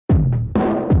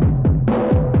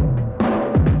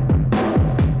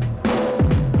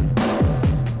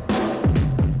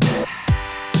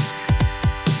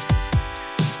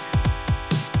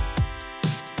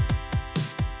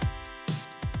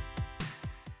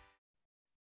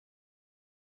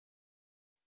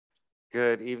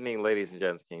Good evening, ladies and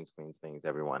gents, kings, queens, things,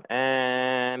 everyone,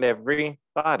 and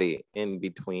everybody in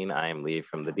between. I am Lee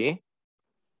from the D.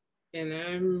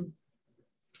 And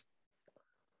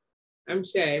I'm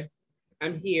Shay.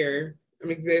 I'm here.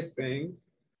 I'm existing.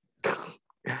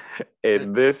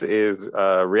 And this is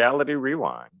Reality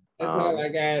Rewind. That's all I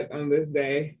got on this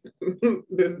day.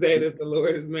 This day that the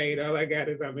Lord has made. All I got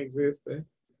is I'm existing.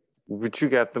 But you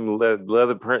got them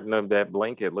leather printing of that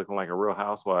blanket looking like a real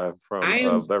housewife from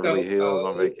Beverly Hills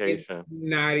on vacation. It's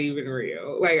not even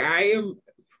real. Like, I am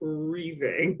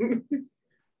freezing.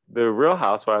 The Real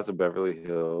Housewives of Beverly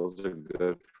Hills are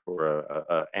good for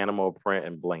a animal print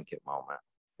and blanket moment.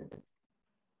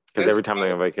 Because every time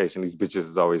they're on vacation, these bitches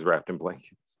is always wrapped in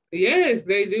blankets. Yes,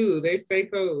 they do. They stay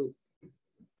cold.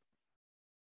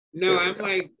 No, I'm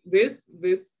like this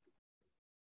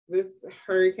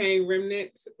hurricane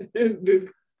remnant,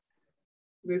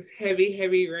 this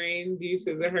heavy rain due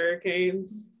to the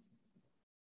hurricanes.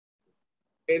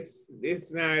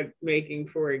 It's not making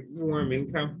for a warm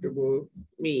and comfortable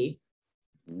me.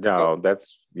 No,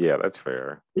 that's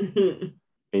fair. And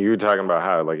you were talking about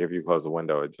how, like, if you close the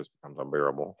window, it just becomes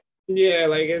unbearable. Yeah,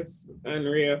 like, it's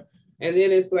unreal. And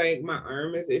then it's like my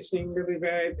arm is itching really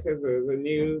bad because of the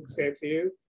new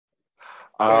tattoo.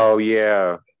 Oh,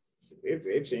 yeah. It's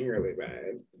itching really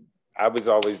bad. I was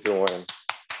always doing.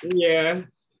 Yeah.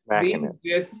 These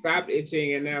just stopped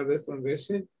itching and now this one's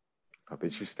itching. I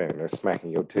bet you standing there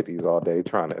smacking your titties all day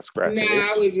trying to scratch it.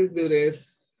 Nah, I would just do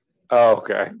this. Oh,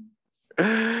 okay.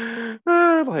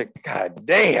 Like, god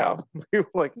damn.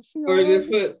 Like, or just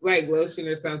put like lotion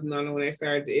or something on it when they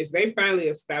start to itch. They finally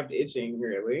have stopped itching,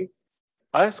 really.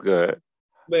 Oh, that's good.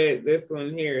 But this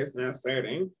one here is now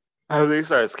starting. Have they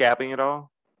started scabbing at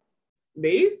all?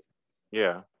 These?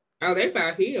 Yeah. Oh, they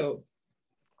about healed.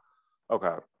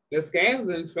 Okay. The scabs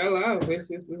and fell off. It's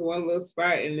just this one little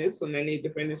spot, and this one they need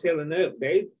to finish healing up.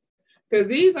 Because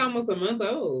these almost a month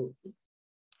old.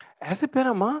 Has it been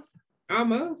a month?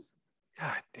 Almost.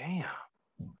 God damn.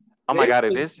 Oh my God,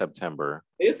 it is September.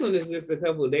 This one is just a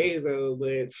couple of days old, but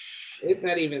it's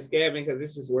not even scabbing because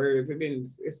it's just words.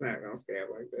 It's not gonna scab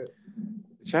like that.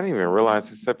 I didn't even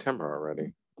realize it's September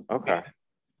already. Okay.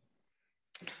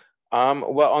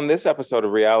 Well, on this episode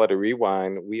of Reality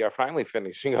Rewind, we are finally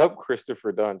finishing up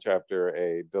Christopher Dunn after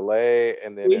a delay,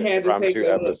 and then we had to take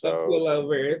a pull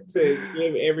over to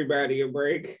give everybody a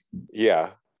break.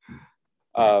 Yeah.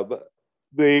 But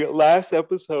the last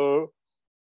episode.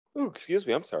 Oh, excuse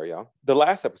me. I'm sorry, y'all. The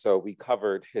last episode, we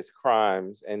covered his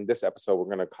crimes. And this episode, we're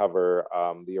going to cover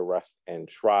the arrest and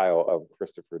trial of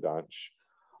Christopher Duntsch.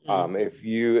 If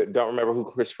you don't remember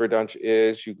who Christopher Duntsch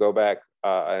is, you go back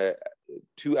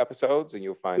 2 episodes and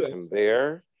you'll find him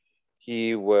there.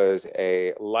 He was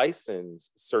a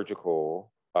licensed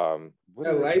surgical,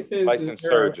 licensed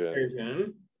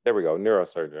surgeon. There we go,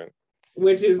 neurosurgeon.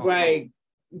 Which is like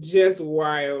just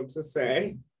wild to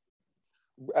say.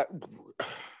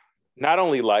 Not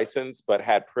only licensed, but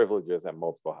had privileges at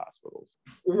multiple hospitals.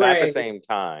 Right. At the same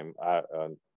time,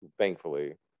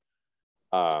 thankfully.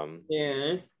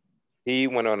 Yeah. He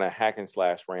went on a hack and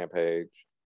slash rampage.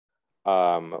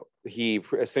 He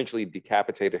essentially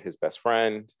decapitated his best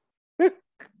friend,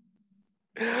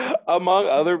 among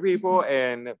other people.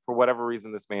 And for whatever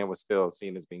reason, this man was still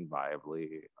seen as being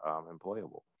viably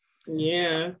employable.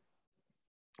 Yeah.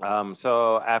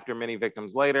 So after many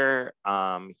victims later,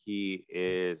 he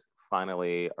is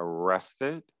finally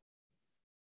arrested.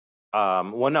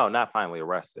 Well, no, not finally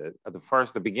arrested.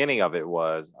 The beginning of it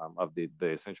was, of the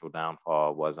essential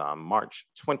downfall was on March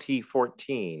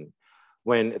 2014,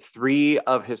 when 3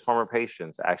 of his former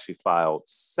patients actually filed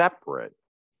separate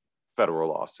federal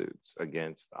lawsuits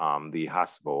against the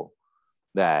hospital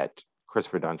that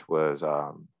Christopher Duntsch was,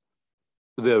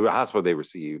 the hospital they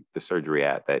received the surgery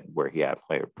at, where he had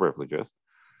privileges.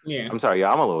 Yeah. I'm sorry,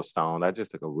 y'all, I'm a little stoned. I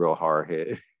just took a real hard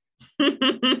hit.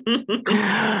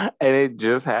 And it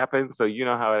just happened. So you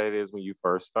know how it is when you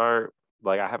first start.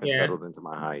 Like, I haven't settled into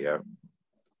my high yet.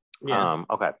 Yeah.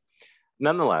 Okay.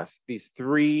 Nonetheless, these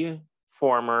 3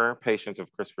 former patients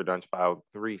of Christopher Duntsch filed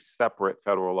 3 separate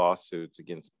federal lawsuits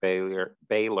against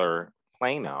Baylor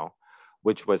Plano,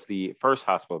 which was the first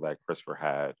hospital that Christopher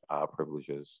had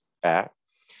privileges at.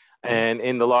 And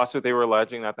in the lawsuit, they were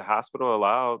alleging that the hospital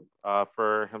allowed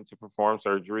for him to perform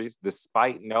surgeries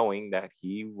despite knowing that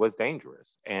he was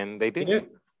dangerous. And they did. Yeah.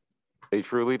 They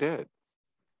truly did.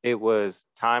 It was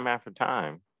time after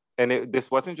time. And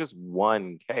this wasn't just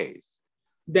one case.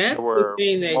 That's the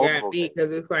thing that got me,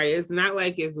 because it's like, it's not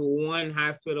like it's one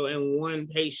hospital and one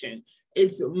patient.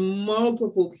 It's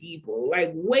multiple people,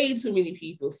 like way too many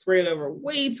people spread over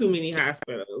way too many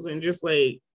hospitals. And just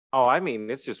like, Oh, I mean,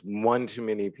 it's just one too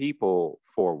many people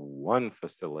for one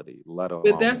facility, let alone.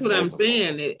 But that's what I'm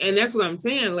saying. And that's what I'm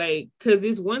saying. Like, because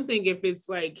it's one thing if it's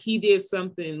like he did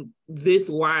something this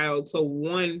wild to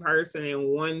one person in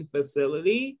one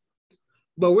facility,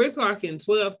 but we're talking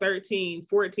 12, 13,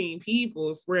 14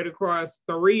 people spread across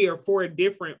 3 or 4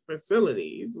 different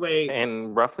facilities. Like,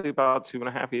 in roughly about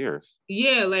 2.5 years.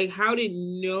 Yeah, like how did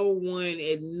no one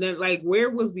like where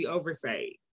was the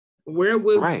oversight? Where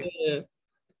was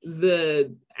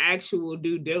the actual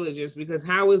due diligence? Because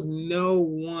how is no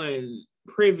one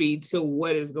privy to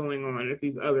what is going on at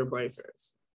these other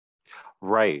places?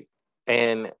 Right.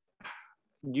 And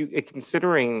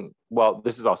considering, well,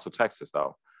 this is also Texas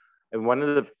though. And one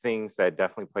of the things that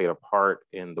definitely played a part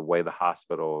in the way the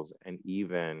hospitals and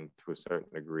even to a certain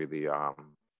degree the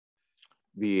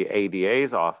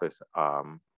ADA's office,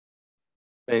 and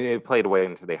it played a way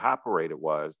into they operated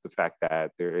was the fact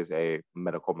that there is a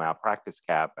medical malpractice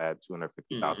cap at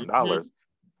 $250,000,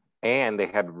 and they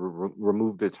had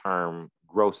removed the term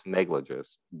gross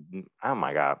negligence. Oh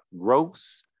my God,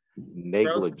 gross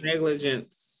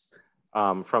negligence.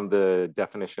 From the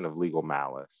definition of legal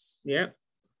malice. Yep.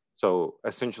 So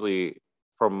essentially,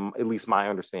 from at least my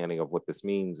understanding of what this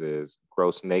means is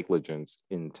gross negligence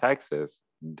in Texas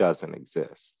doesn't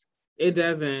exist. It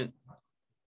doesn't.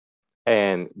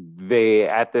 And they,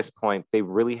 at this point, they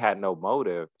really had no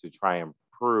motive to try and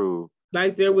prove.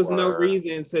 Like there was no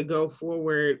reason to go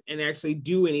forward and actually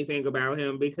do anything about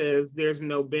him because there's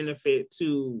no benefit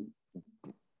to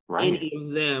any of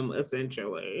them,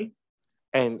 essentially.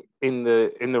 And in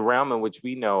the realm in which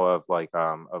we know of, like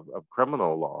of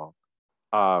criminal law,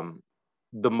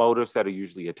 the motives that are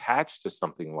usually attached to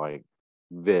something like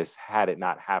this, had it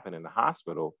not happened in the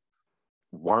hospital,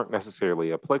 weren't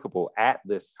necessarily applicable at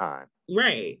this time.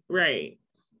 Right.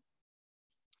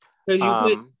 Because you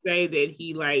couldn't say that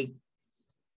he, like,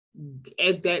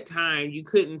 at that time, you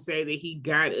couldn't say that he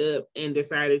got up and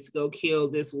decided to go kill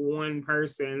this one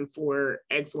person for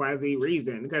XYZ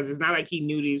reason, because it's not like he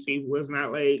knew these people. It's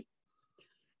not like,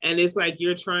 and it's like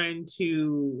you're trying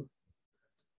to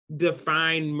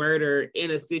define murder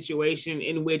in a situation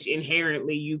in which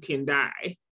inherently you can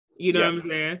die. You know what I'm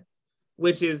saying?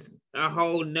 Which is a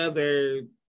whole nother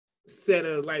set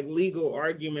of like legal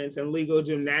arguments and legal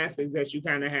gymnastics that you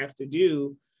kind of have to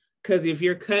do. Because if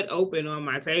you're cut open on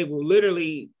my table,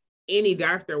 literally any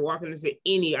doctor walking into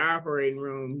any operating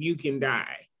room, you can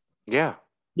die. Yeah.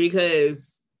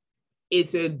 Because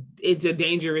it's a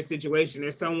dangerous situation.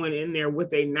 There's someone in there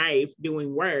with a knife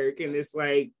doing work, and it's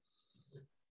like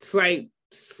slight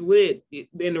slit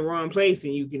in the wrong place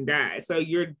and you can die. So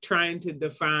you're trying to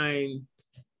define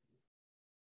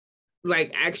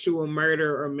like actual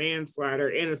murder or manslaughter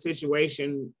in a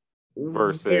situation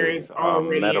versus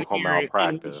medical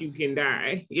malpractice. You can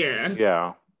die.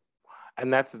 Yeah.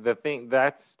 And that's the thing.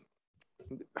 That's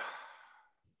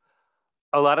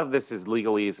a lot of this is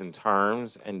legalese in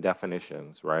terms and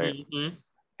definitions, right? Mm-hmm.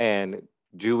 And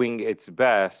doing its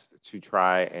best to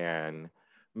try and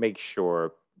make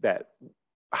sure that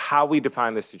how we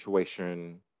define the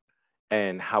situation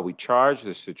and how we charge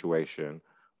the situation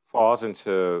falls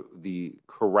into the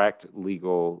correct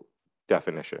legal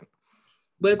definition.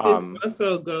 But this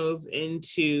also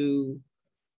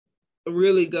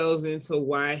really goes into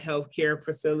why healthcare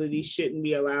facilities shouldn't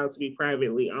be allowed to be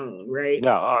privately owned, right?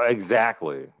 No,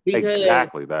 exactly. Because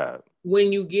exactly that.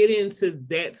 When you get into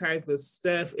that type of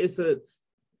stuff,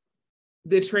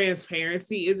 the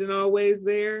transparency isn't always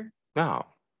there. No.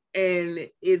 And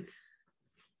it's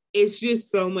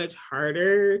just so much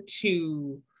harder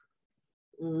to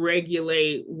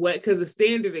regulate because the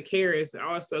standard of care is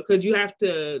also, because you have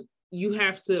to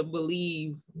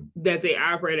believe that they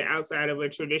operated outside of a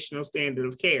traditional standard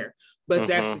of care, but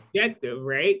that's subjective,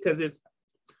 right? Because it's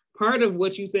part of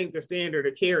what you think the standard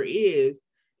of care is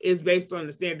based on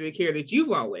the standard of care that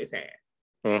you've always had.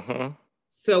 Mm-hmm.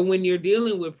 So when you're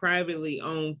dealing with privately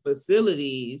owned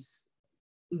facilities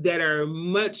that are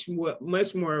much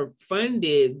more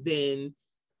funded than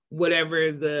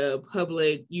whatever the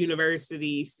public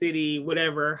university, city,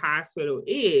 whatever hospital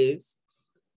is,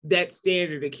 that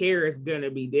standard of care is going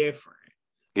to be different.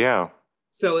 Yeah.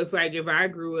 So it's like if I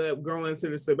grew up going to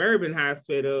the suburban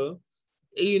hospital,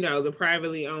 the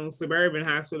privately owned suburban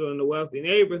hospital in the wealthy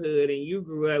neighborhood, and you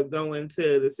grew up going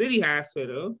to the city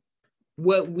hospital,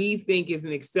 what we think is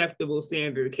an acceptable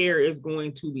standard of care is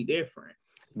going to be different.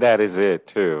 That is it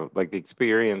too. Like the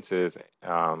experiences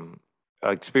are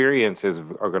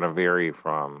going to vary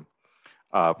from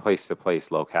place to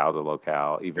place, locale to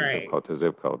locale, even zip code to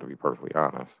zip code, to be perfectly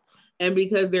honest. And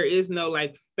because there is no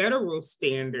like federal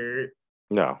standard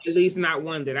No. At least not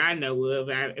one that I know of.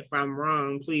 If I'm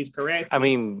wrong, please correct me. I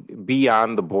mean,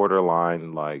 beyond the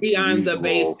borderline, like Beyond the usual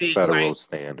basic, federal like,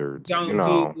 standards,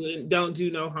 don't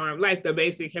do no harm, like the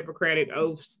basic Hippocratic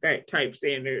oath type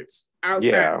standards.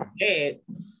 Outside of that,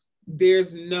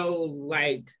 there's no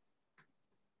like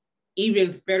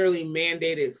even federally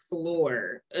mandated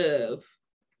floor of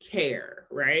care,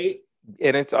 right?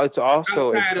 And it's also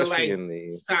outside especially of like in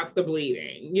the stop the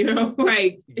bleeding, you know,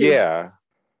 like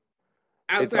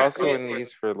it's also in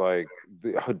these for like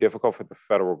how difficult for the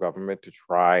federal government to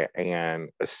try and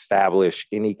establish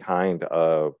any kind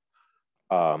of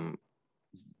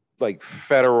like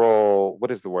federal,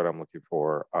 what is the word I'm looking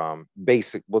for?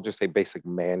 Basic, we'll just say basic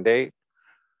mandate.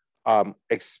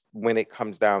 When it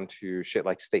comes down to shit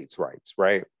like states' rights,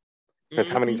 right? Because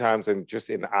how many times in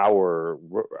our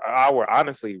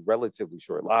honestly relatively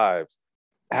short lives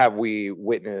have we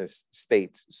witnessed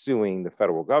states suing the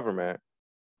federal government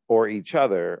or each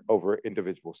other over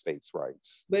individual states'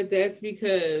 rights? But that's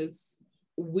because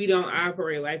we don't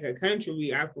operate like a country,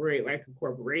 we operate like a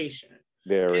corporation.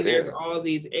 There's all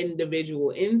these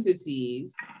individual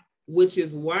entities, which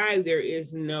is why there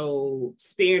is no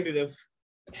standard of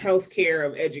healthcare,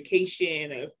 of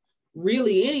education, of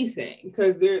really anything,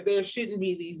 because there shouldn't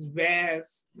be these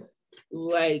vast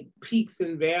like peaks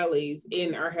and valleys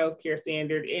in our healthcare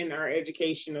standard, in our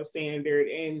educational standard,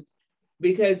 and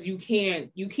because you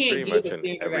can't give a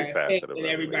standardized test and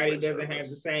everybody doesn't have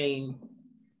the same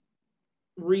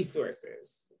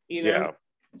resources, you know?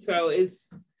 So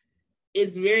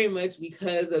it's very much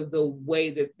because of the way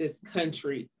that this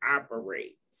country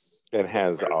operates. It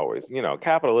has always,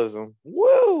 capitalism.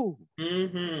 Woo!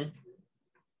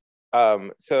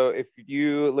 So if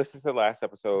you listen to the last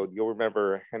episode, you'll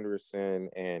remember Henderson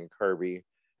and Kirby.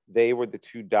 They were the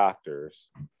two doctors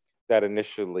that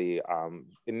initially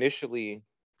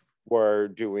were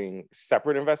doing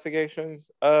separate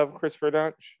investigations of Christopher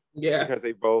Duntsch. Yeah. Because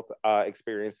they both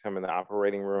experienced him in the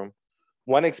operating room.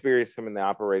 One experienced him in the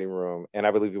operating room, and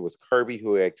I believe it was Kirby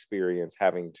who experienced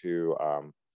having to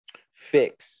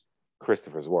fix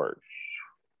Christopher's work.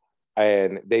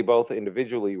 And they both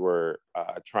individually were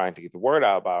trying to get the word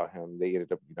out about him. They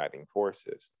ended up uniting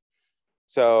forces.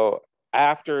 So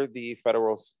after the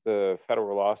federal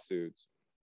lawsuits,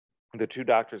 the two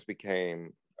doctors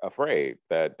became afraid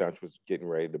that Duntsch was getting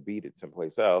ready to beat it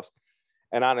someplace else.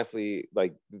 And honestly,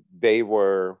 like, they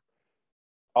were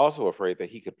also afraid that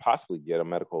he could possibly get a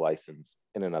medical license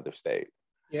in another state.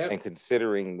 Yep. And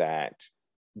considering that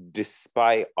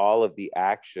despite all of the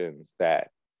actions that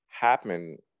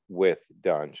happened with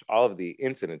Duntsch, all of the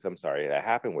incidents, that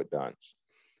happened with Duntsch,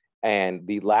 and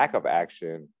the lack of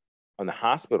action on the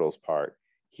hospital's part,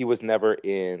 he was never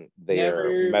in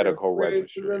their medical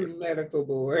registry. The medical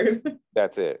board.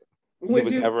 That's it. He was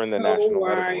never in the National Medical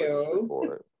Registry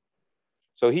Board.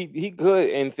 So he could,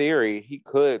 in theory,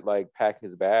 like pack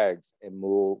his bags and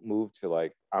move to,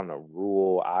 like, I don't know,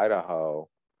 rural Idaho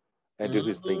and do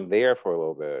his thing there for a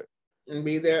little bit. And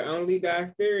be their only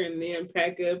doctor, and then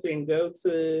pack up and go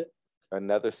to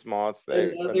another small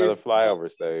state, another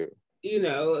flyover state.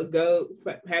 Go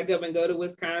pack up and go to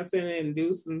Wisconsin and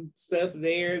do some stuff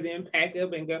there, then pack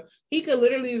up and go. He could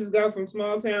literally just go from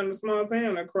small town to small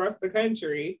town across the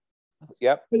country.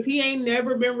 Yep. Because he ain't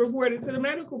never been reported to the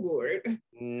medical board.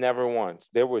 Never once.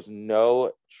 There was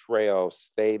no trail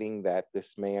stating that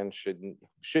this man shouldn't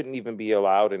even be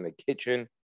allowed in the kitchen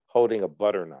holding a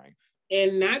butter knife.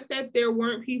 And not that there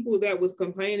weren't people that was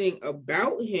complaining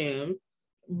about him,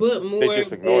 but more they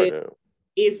just ignored it.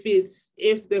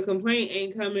 If the complaint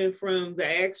ain't coming from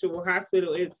the actual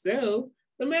hospital itself,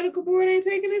 the medical board ain't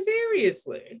taking it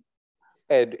seriously.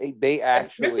 And they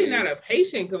actually, especially not a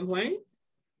patient complaint.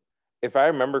 If I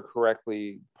remember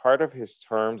correctly, part of his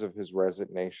terms of his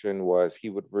resignation was he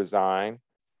would resign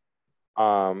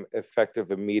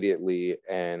effective immediately.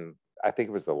 And I think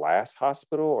it was the last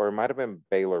hospital, or it might have been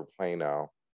Baylor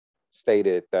Plano,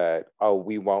 stated that, oh,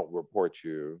 we won't report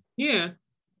you. Yeah.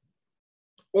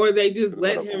 Or they just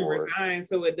let him resign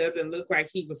so it doesn't look like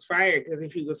he was fired, because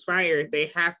if he was fired,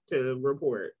 they have to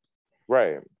report.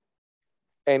 Right.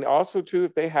 And also, too,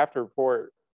 if they have to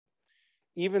report,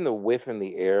 even the whiff in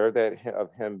the air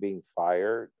of him being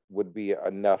fired would be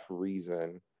enough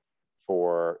reason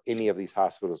for any of these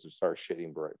hospitals to start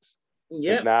shitting bricks.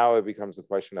 Because now it becomes the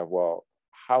question of, well,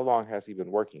 how long has he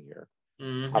been working here?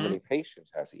 How many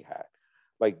patients has he had?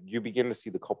 Like, you begin to see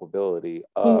the culpability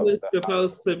of who was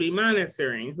supposed to be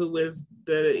monitoring, who was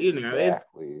the,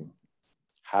 exactly.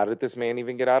 How did this man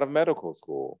even get out of medical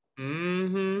school?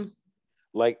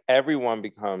 Like, everyone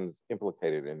becomes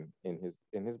implicated in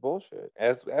his bullshit,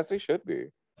 as they should be.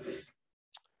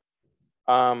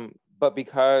 but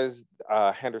because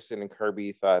Henderson and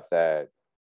Kirby thought that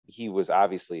he was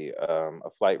obviously a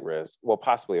flight risk, well,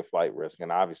 possibly a flight risk,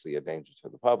 and obviously a danger to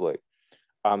the public,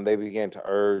 they began to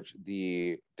urge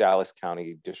the Dallas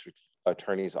County District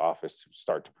Attorney's Office to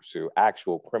start to pursue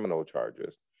actual criminal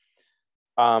charges.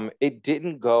 It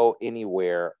didn't go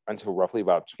anywhere until roughly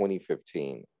about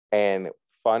 2015. And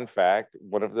fun fact,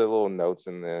 one of the little notes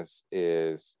in this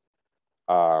is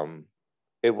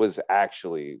it was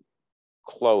actually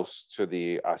close to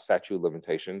the statute of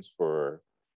limitations for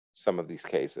some of these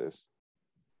cases.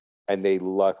 And they,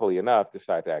 luckily enough,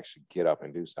 decided to actually get up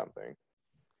and do something.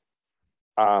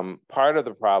 Part of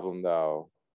the problem, though,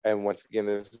 and once again,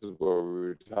 this is what we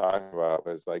were talking about,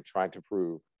 is like trying to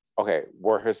prove, okay,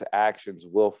 were his actions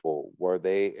willful? Were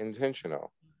they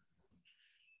intentional?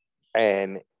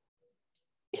 And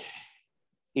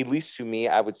at least to me,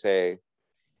 I would say,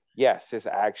 yes, his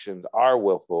actions are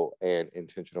willful and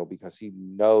intentional because he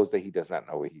knows that he does not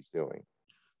know what he's doing.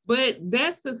 But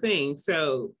that's the thing.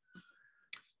 So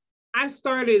I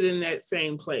started in that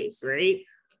same place, right?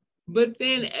 But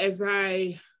then as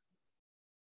I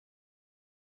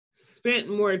spent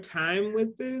more time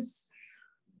with this,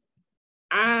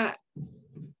 my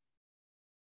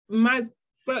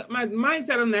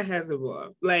mindset on that has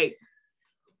evolved. Like,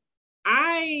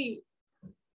 I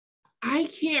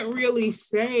can't really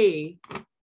say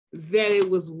that it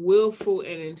was willful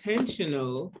and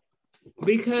intentional,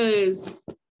 because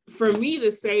for me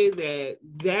to say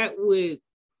that would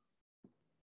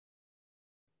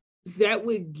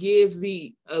give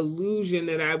the illusion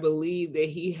that I believe that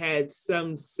he had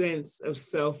some sense of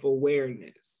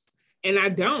self-awareness. And I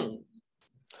don't.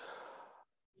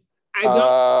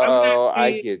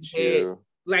 I get you.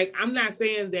 Like, I'm not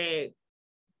saying that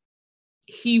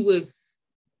he was,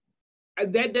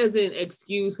 that doesn't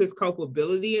excuse his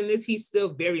culpability in this. He's still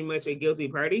very much a guilty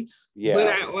party. Yeah. But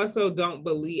I also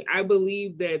I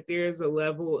believe that there's a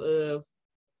level of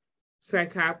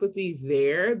psychopathy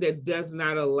there that does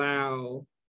not allow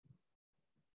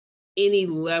any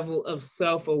level of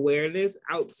self-awareness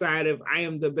outside of I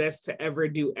am the best to ever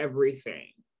do everything.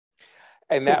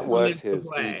 And that was his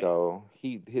ego.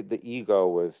 The ego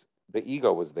was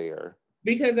there.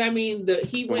 Because I mean,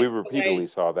 we repeatedly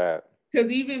saw that.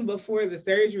 Because even before the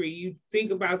surgery, you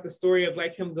think about the story of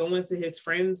like him going to his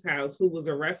friend's house, who was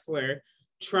a wrestler,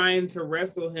 trying to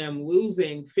wrestle him,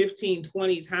 losing 15,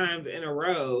 20 times in a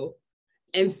row,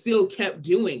 and still kept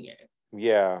doing it.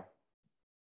 Yeah.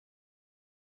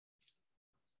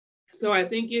 So I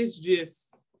think it's just...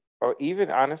 Or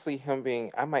even honestly, him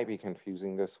being, I might be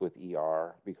confusing this with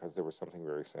ER because there was something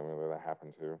very similar that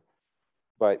happened too.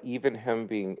 But even him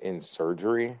being in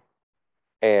surgery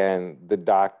and the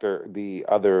doctor,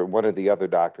 one of the other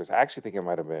doctors, I actually think it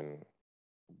might have been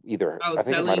I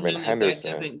think it might have been Henderson.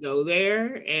 That doesn't go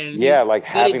there. And yeah, like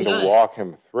having to walk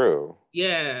him through.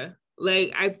 Yeah.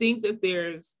 Like, I think that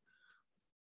there's,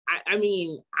 I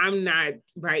mean, I'm not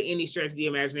by any stretch of the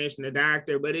imagination a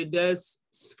doctor, but it does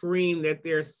scream that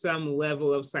there's some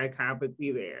level of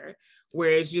psychopathy there, where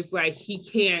it's just like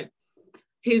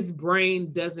his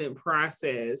brain doesn't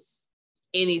process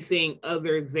anything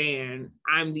other than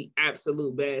I'm the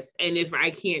absolute best. And if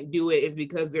I can't do it, it's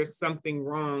because there's something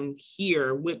wrong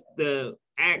here with the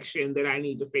action that I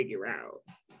need to figure out.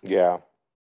 Yeah.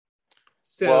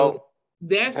 So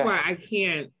that's why I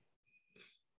can't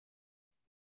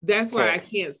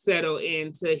settle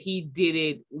into he did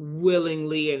it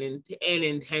willingly and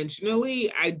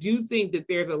intentionally. I do think that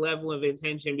there's a level of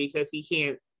intention because he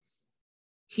can't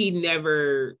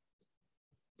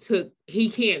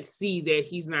see that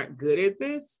he's not good at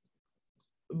this,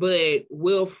 but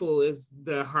willful is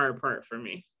the hard part for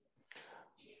me.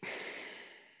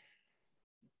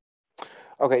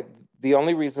 Okay, the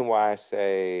only reason why I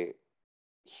say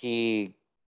he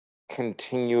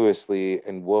continuously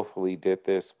and willfully did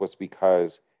this was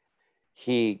because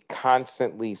he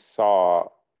constantly saw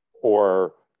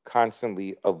or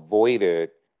constantly avoided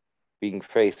being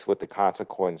faced with the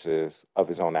consequences of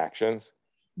his own actions.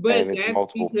 But and it's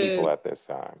multiple people at this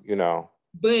time, you know.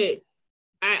 But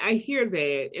I hear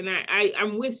that, and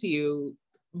I'm with you.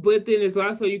 But then it's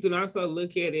also, you can also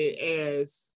look at it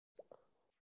as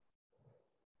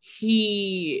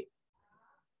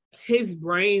his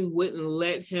brain wouldn't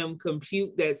let him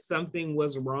compute that something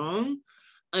was wrong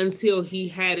until he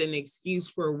had an excuse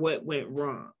for what went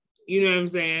wrong. You know what I'm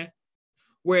saying?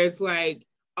 Where it's like,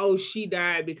 oh, she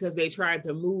died because they tried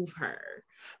to move her.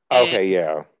 Okay,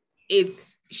 yeah.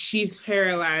 She's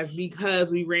paralyzed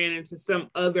because we ran into some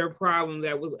other problem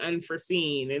that was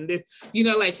unforeseen. And this, you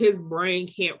know, like his brain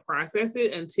can't process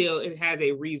it until it has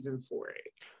a reason for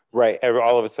it. Right.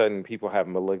 All of a sudden, people have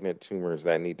malignant tumors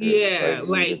that need to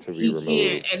needed to be he removed.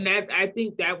 can't, and I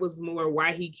think that was more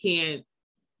why he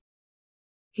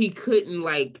couldn't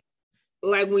like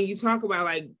when you talk about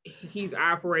like he's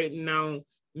operating on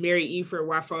Mary Eford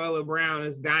while Foella Brown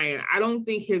is dying. I don't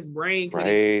think his brain could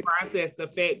even process the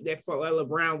fact that Foella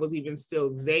Brown was even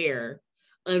still there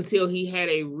until he had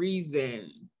a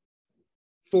reason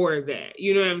for that.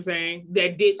 You know what I'm saying?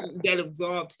 That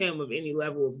absolved him of any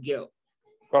level of guilt.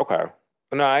 Okay.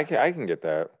 No, I can get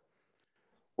that.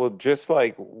 Well, just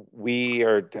like we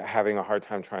are having a hard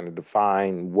time trying to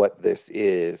define what this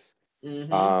is,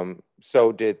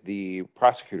 so did the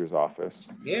prosecutor's office.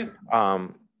 Yeah.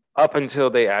 Up until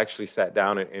they actually sat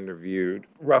down and interviewed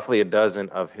roughly a dozen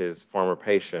of his former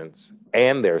patients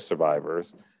and their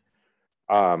survivors.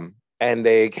 And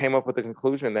they came up with the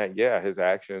conclusion that, yeah, his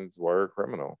actions were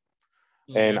criminal.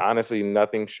 And honestly,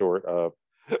 nothing short of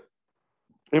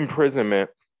imprisonment.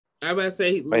 I about to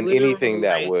say, and anything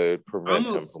that would prevent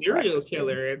him from serial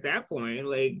killer at that point.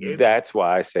 Like that's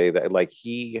why I say that. Like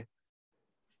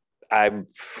I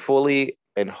fully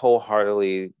and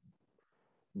wholeheartedly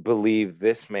believe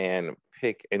this man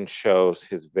pick and chose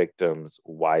his victims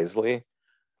wisely.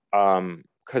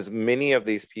 Because many of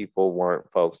these people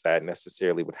weren't folks that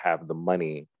necessarily would have the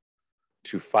money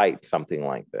to fight something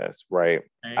like this, right?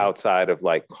 Outside of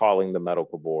like calling the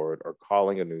medical board or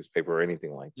calling a newspaper or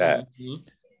anything like that.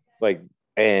 Like,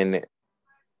 and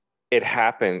it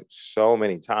happened so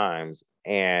many times.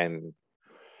 And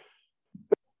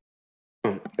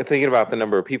thinking about the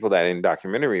number of people that in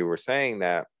documentary were saying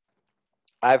that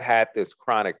I've had this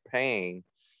chronic pain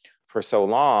for so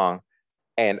long,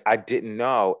 and I didn't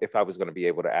know if I was going to be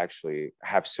able to actually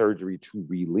have surgery to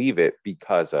relieve it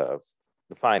because of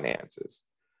the finances.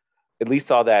 At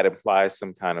least all that implies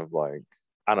some kind of like,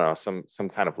 I don't know, some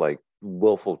kind of like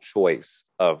willful choice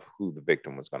of who the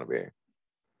victim was going to be.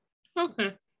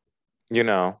 Okay. You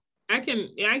know, I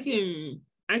can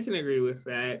agree with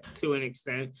that to an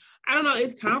extent. I don't know.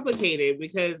 It's complicated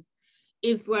because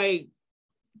it's like,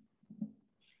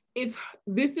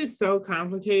 this is so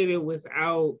complicated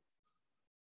without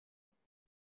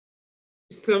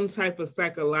some type of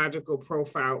psychological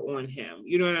profile on him.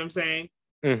 You know what I'm saying?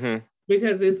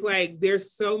 Because it's like,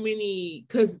 there's so many,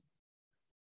 because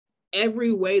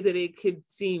every way that it could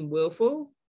seem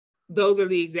willful, those are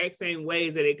the exact same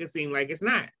ways that it could seem like it's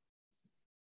not.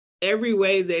 Every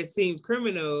way that seems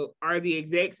criminal are the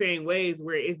exact same ways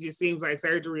where it just seems like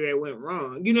surgery that went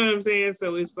wrong. You know what I'm saying?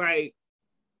 So it's like,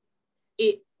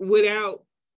 it without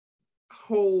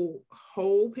whole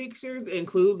pictures,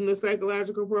 including the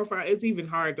psychological profile, it's even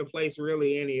hard to place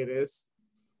really any of this.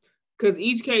 Because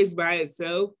each case by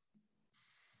itself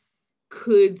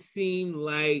could seem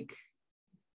like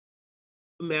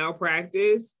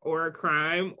malpractice or a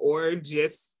crime or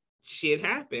just shit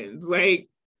happens. Like,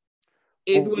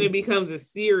 it's when it becomes a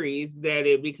series that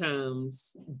it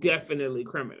becomes definitely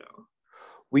criminal.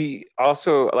 We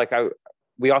also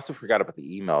forgot about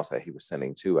the emails that he was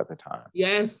sending too at the time.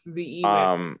 Yes, the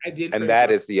email. I did, and that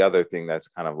is the other thing that's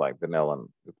kind of like the nail in,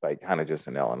 like kind of just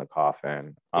a nail in the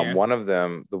coffin. One of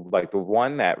them, the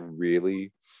one that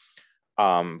really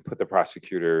put the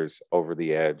prosecutors over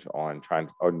the edge on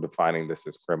defining this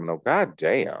as criminal. God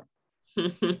damn.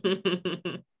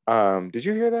 Did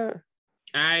you hear that?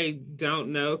 I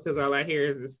don't know, because all I hear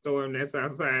is the storm that's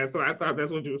outside. So I thought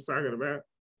that's what you was talking about.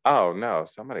 Oh no,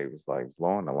 somebody was like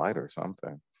blowing the light or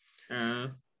something.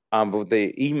 But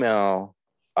the email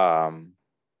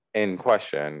in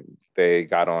question, they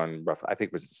got on I think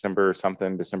it was December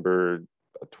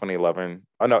 2011.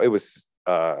 Oh no, it was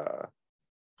an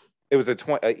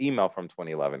email from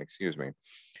 2011, excuse me.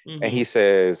 And he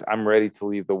says, "I'm ready to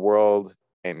leave the world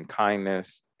in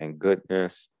kindness and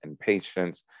goodness and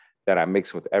patience that I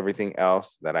mix with everything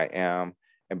else that I am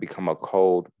and become a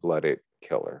cold-blooded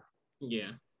killer."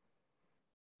 Yeah.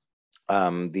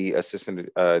 The assistant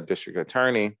district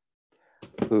attorney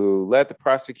who led the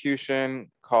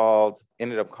prosecution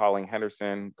ended up calling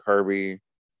Henderson, Kirby,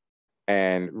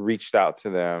 and reached out to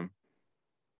them.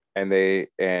 And they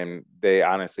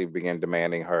honestly began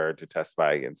demanding her to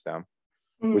testify against them,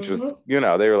 which was, they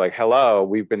were like, hello,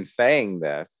 we've been saying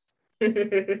this.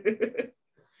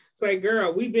 It's like,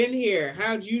 girl, we've been here.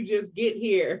 How'd you just get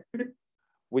here?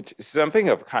 Which is something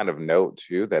of kind of note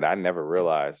too that I never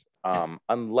realized.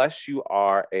 Unless you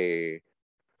are a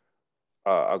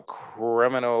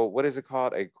criminal, what is it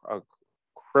called? A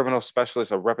criminal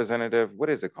specialist, a representative. What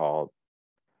is it called?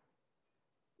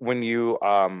 When you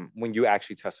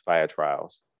actually testify at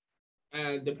trials.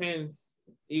 Depends.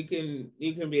 You can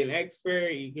be an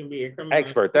expert. You can be a criminal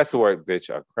expert. That's the word, bitch.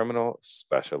 A criminal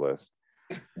specialist.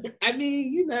 I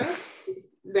mean, you know,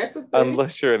 that's a thing.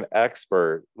 Unless you're an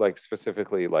expert, like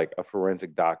specifically like a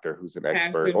forensic doctor who's an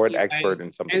expert or an expert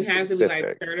in something and has to be like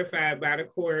specific. certified by the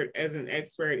court as an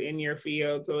expert in your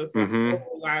field. So it's a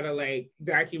whole lot of like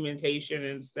documentation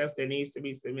and stuff that needs to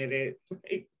be submitted.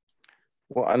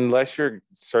 Well, unless you're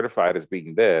certified as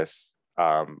being this,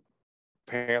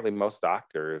 apparently most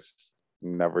doctors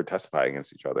never testify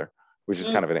against each other, which is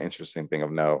kind of an interesting thing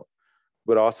of note,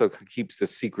 but also keeps the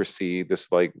secrecy,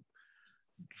 this like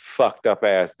fucked up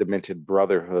ass demented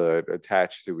brotherhood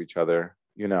attached to each other,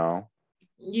 you know?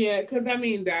 Yeah, because I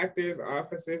mean, doctors,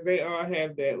 officers, they all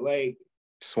have that like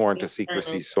sworn to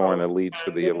secrecy, sworn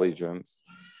to the allegiance.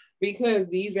 Because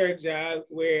these are jobs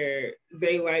where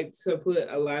they like to put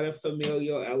a lot of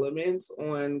familial elements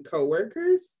on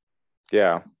coworkers.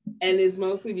 Yeah. And it's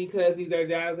mostly because these are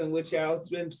jobs in which y'all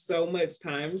spend so much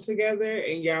time together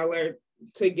and y'all are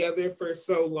together for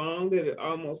so long that it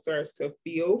almost starts to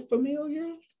feel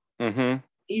familiar.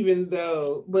 Even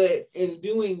though, but in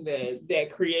doing that,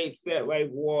 that creates that like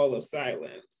wall of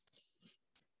silence.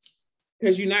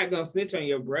 Because you're not going to snitch on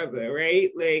your brother,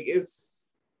 right? Like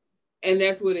and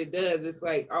that's what it does. It's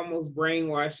like almost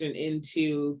brainwashing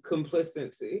into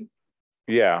complacency.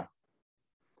 Yeah.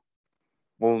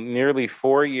 Well, nearly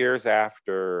 4 years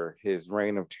after his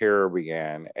reign of terror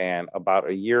began, and about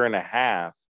a year and a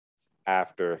half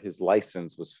after his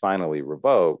license was finally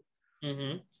revoked,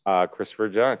 Christopher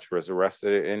Judge was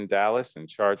arrested in Dallas and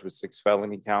charged with 6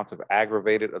 felony counts of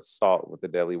aggravated assault with a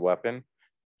deadly weapon,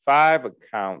 5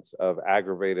 counts of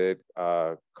aggravated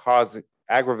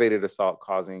assault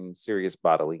causing serious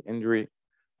bodily injury,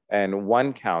 and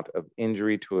 1 count of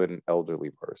injury to an elderly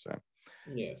person.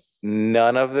 Yes.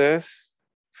 None of this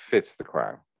fits the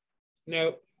crime.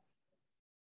 Nope.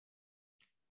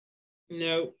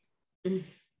 None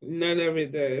of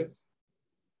it does.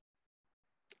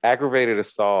 Aggravated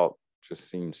assault just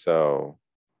seems so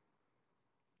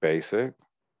basic,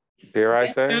 dare I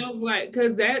say? Sounds like,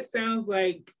 because that sounds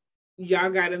like y'all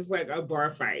got into like a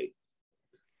bar fight.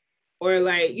 Or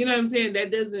like, you know what I'm saying?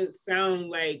 That doesn't sound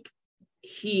like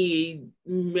he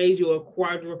made you a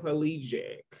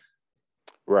quadriplegic.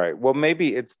 Right. Well,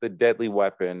 maybe it's the deadly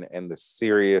weapon and the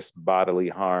serious bodily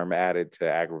harm added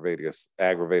to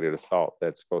aggravated assault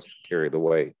that's supposed to carry the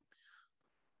weight.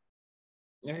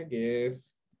 I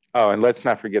guess. Oh, and let's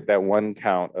not forget that 1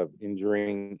 count of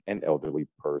injuring an elderly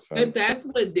person. But that's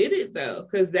what did it, though,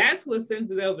 because that's what sent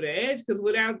it over the edge. Because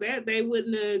without that, they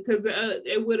wouldn't have, because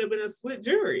it would have been a split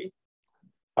jury.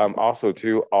 Also,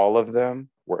 too, all of them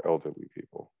were elderly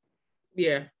people.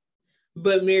 Yeah.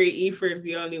 But Mary Efer is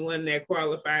the only one that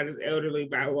qualified as elderly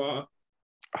by law.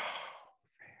 Oh,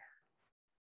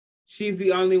 she's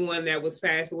the only one that was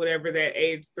past whatever that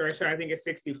age threshold, I think it's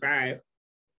 65,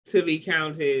 to be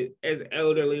counted as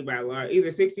elderly by law,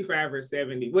 either 65 or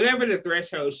 70, whatever the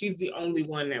threshold, she's the only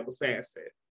one that was past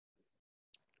it.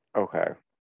 Okay.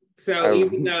 So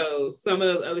even though some of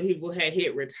those other people had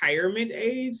hit retirement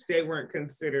age, they weren't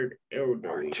considered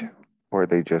elderly. Or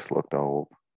they just looked old.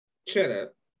 Shut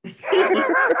up.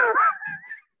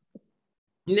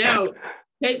 No,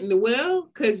 well,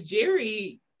 because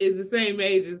Jerry is the same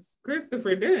age as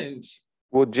Christopher Dunge.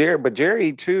 Well,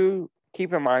 Jerry too,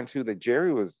 keep in mind too that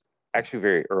Jerry was actually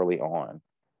very early on,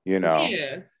 you know?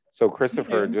 Yeah. So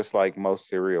Christopher, just like most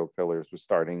serial killers, was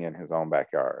starting in his own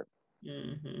backyard.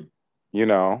 You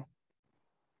know?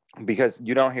 Because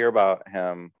you don't hear about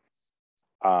him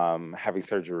having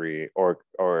surgery or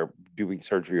doing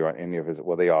surgery on any of his.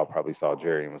 Well, they all probably saw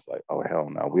Jerry and was like, "Oh hell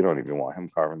no, we don't even want him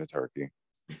carving the turkey."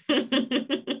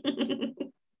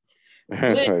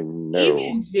 No.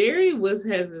 Even Jerry was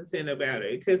hesitant about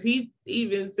it because he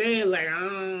even said, like, I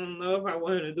don't know if I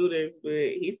want him to do this, but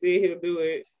he said he'll do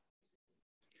it.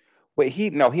 Wait,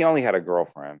 he only had a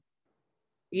girlfriend.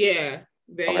 Yeah.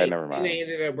 Never mind. They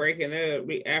ended up breaking up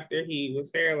after he was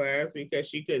paralyzed because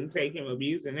she couldn't take him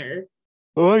abusing her.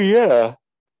 Oh yeah.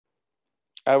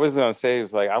 I was gonna say,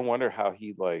 it's like, I wonder how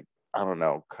he, like, I don't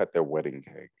know, cut their wedding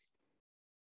cake.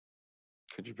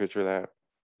 Could you picture that?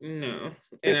 No.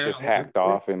 It's just hacked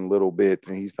off in little bits,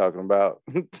 and he's talking about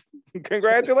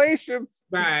congratulations.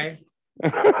 Bye.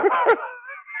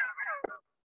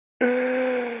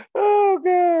 Oh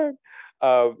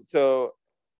God. So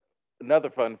another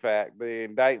fun fact, the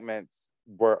indictments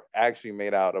were actually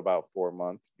made out about 4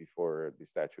 months before the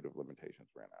statute of limitations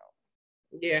ran out.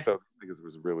 Yeah. So this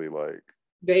was really like,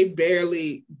 they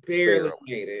barely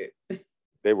made it.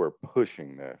 They were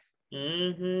pushing this.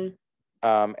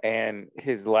 And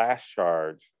his last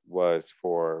charge was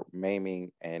for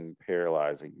maiming and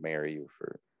paralyzing Mary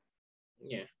Efer.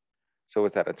 Yeah. So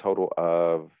it's at a total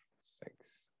of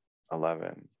 6,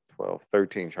 11, 12,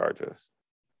 13 charges.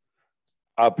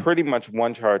 Pretty much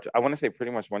one charge. I want to say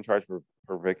pretty much one charge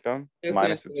per victim,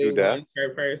 minus the 2 deaths.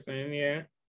 Per person, yeah.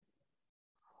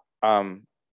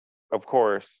 Of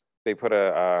course, they put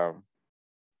a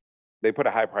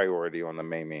high priority on the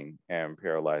maiming and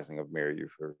paralyzing of Mary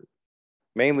Uford,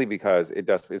 mainly because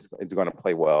it's going to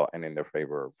play well and in their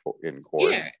favor in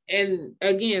court. Yeah, and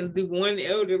again, the one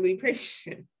elderly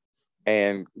patient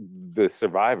and the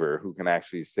survivor who can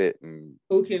actually sit and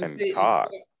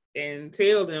talk and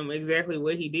tell them exactly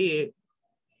what he did.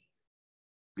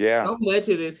 Yeah, so much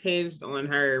of this hinged on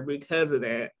her because of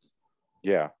that.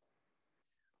 Yeah.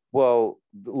 Well,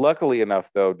 luckily enough,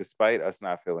 though, despite us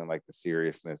not feeling like the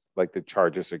seriousness, like the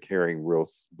charges are carrying real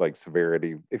like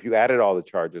severity. If you added all the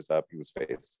charges up, he was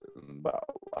facing about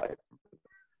life.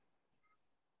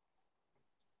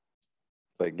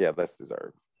 Like, yeah, that's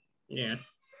deserved. Yeah.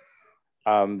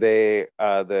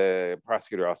 The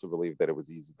prosecutor also believed that it was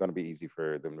going to be easy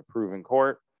for them to prove in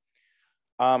court.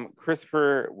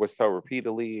 Christopher was told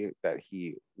repeatedly that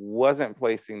he wasn't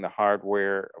placing the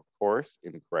hardware, of course,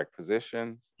 in the correct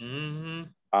positions. Mm-hmm.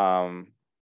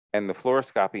 And the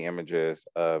fluoroscopy images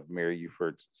of Mary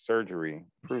Uford's surgery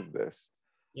proved this.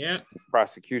 Yeah. The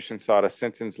prosecution sought a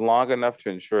sentence long enough to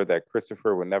ensure that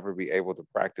Christopher would never be able to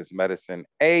practice medicine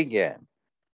again.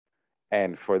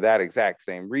 And for that exact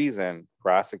same reason,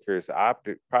 prosecutors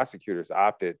opted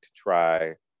to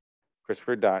try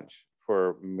Christopher Duntsch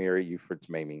for Mary Uford's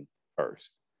maiming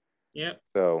first. Yep.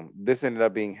 So this ended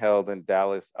up being held in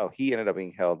Dallas. He ended up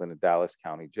being held in the Dallas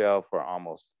County Jail for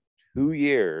almost 2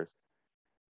 years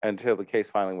until the case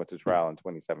finally went to trial in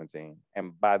 2017.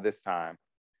 And by this time,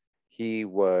 he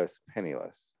was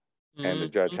penniless, and the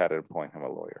judge had to appoint him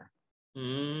a lawyer.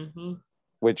 Mm-hmm.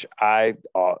 Which I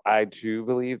too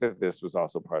believe that this was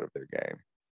also part of their game.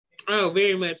 Oh,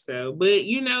 very much so. But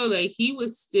like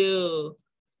he's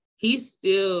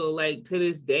still like to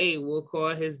this day will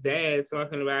call his dad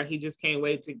talking about he just can't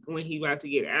wait to when he about to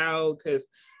get out because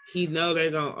he know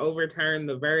they're gonna overturn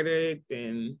the verdict.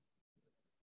 And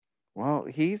well,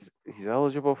 he's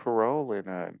eligible for parole in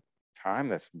a time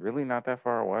that's really not that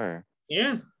far away.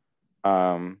 Yeah.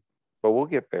 But we'll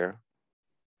get there.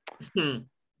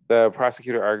 The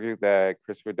prosecutor argued that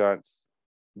Christopher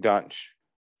Duntsch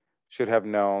should have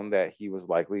known that he was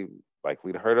likely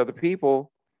to hurt other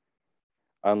people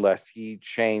unless he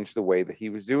changed the way that he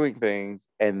was doing things.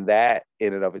 And that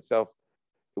in and of itself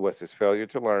was his failure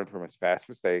to learn from his past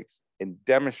mistakes and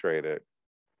demonstrated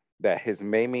that his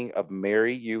maiming of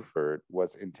Mary Uford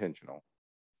was intentional.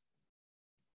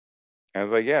 And I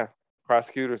was like, yeah.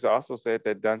 Prosecutors also said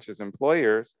that Duntsch's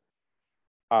employers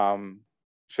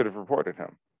should have reported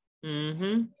him.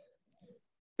 Mm-hmm.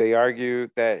 They argued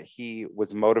that he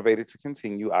was motivated to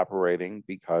continue operating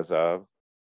because of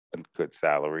a good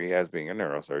salary as being a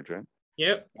neurosurgeon.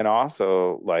 Yep. And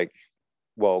also,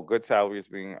 good salary as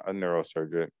being a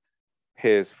neurosurgeon,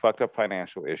 his fucked up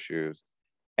financial issues,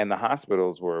 and the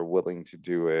hospitals were willing to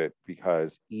do it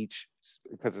because each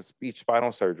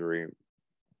spinal surgery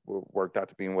worked out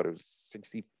to be what it was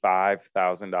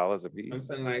 $65,000 a piece.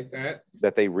 Something like that.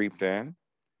 That they reaped in.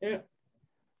 Yeah.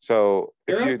 So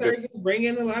neurosurgeons bring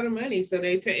in a lot of money, so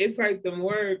it's like the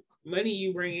more money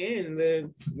you bring in,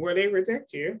 the more they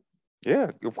protect you. Yeah,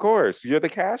 of course, you're the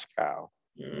cash cow.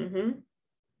 Mm-hmm.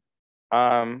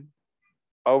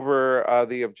 Over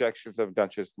the objections of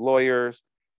Duntsch's lawyers,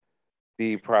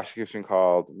 the prosecution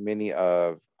called many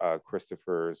of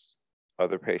Christopher's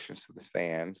other patients to the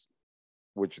stands,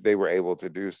 which they were able to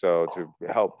do so to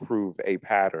help prove a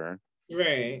pattern.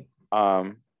 Right.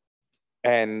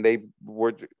 And they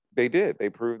did. They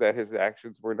proved that his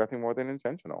actions were nothing more than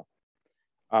intentional.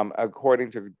 According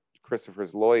to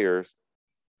Christopher's lawyers,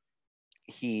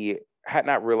 he had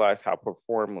not realized how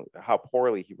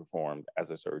poorly he performed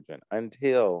as a surgeon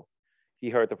until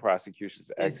he heard the prosecution's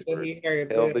experts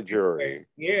tell the jury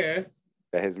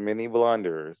that his many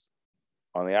blunders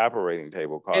on the operating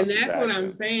table caused. And that's what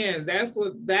I'm saying. That's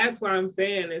what I'm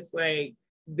saying. It's like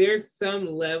there's some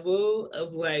level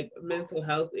of mental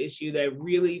health issue that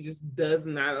really just does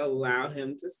not allow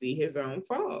him to see his own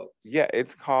faults. Yeah,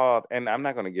 it's called, and I'm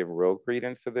not going to give real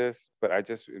credence to this, but I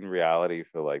just in reality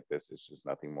feel like this is just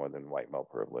nothing more than white male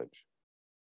privilege.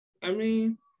 I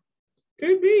mean,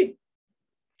 could be.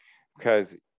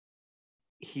 Because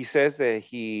he says that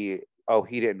he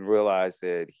didn't realize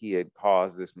that he had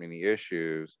caused this many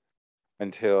issues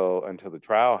until the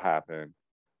trial happened,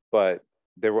 but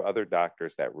there were other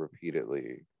doctors that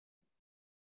repeatedly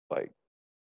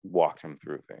walked him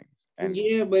through things. And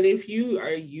yeah, but if you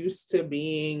are used to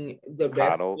being the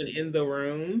best one in the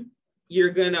room,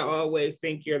 you're gonna always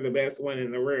think you're the best one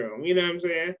in the room. You know what I'm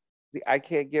saying? I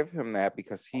can't give him that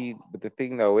because but the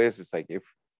thing though is, it's like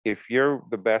if you're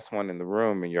the best one in the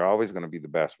room and you're always going to be the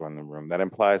best one in the room, that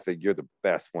implies that you're the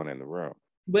best one in the room.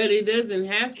 But it doesn't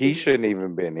have to. He shouldn't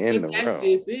even been in the room. That's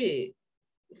just it.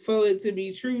 For it to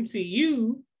be true to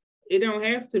you, it don't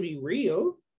have to be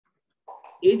real.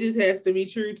 It just has to be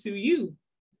true to you.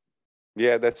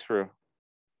 Yeah, that's true.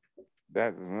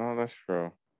 That's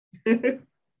true.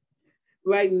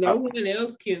 Like no one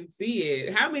else can see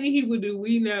it. How many people do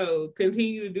we know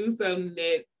continue to do something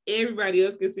that everybody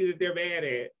else can see that they're bad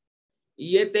at,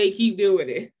 yet they keep doing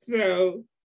it? So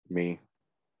me.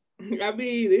 I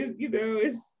mean,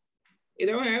 it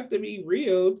don't have to be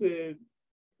real to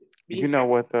be. You know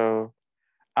what though?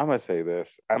 I'm gonna say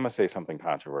this. I'm gonna say something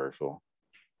controversial.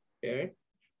 Okay.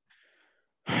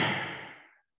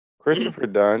 Christopher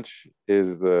Duntsch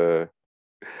is the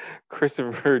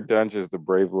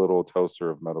brave little toaster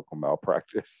of medical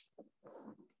malpractice.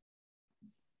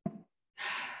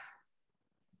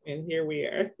 And here we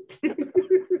are.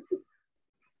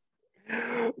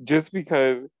 Just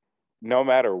because no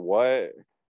matter what,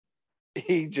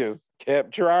 he just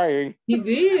kept trying. He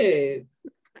did.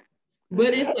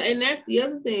 But and that's the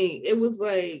other thing. It was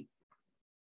like,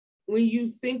 when you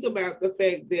think about the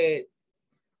fact that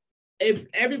if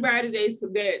everybody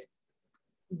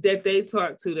that they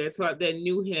talked to, that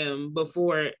knew him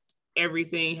before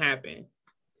everything happened,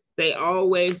 they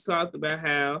always talked about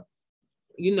how,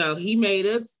 he made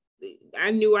us.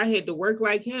 I knew I had to work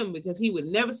like him because he would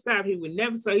never stop.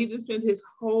 So he just spent his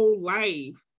whole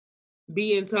life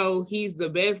being told he's the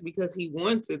best because he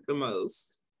wants it the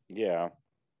most. Yeah.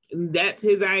 And that's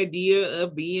his idea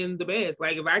of being the best.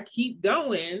 Like, if I keep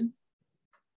going,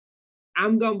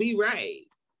 I'm going to be right.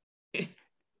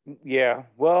 Yeah.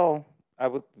 Well,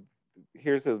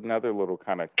 here's another little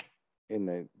kind of in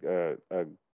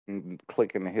the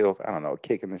click in the heels. I don't know,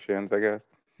 kick in the shins, I guess.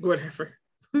 Whatever.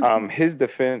 His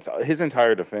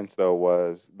entire defense though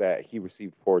was that he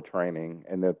received poor training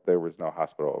and that there was no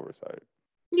hospital oversight.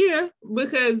 Yeah,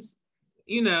 because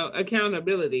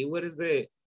accountability. What is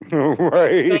it?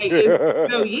 Right.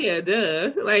 So yeah,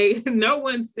 duh. Like, no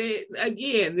one said,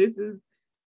 again, this is,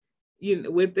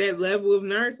 with that level of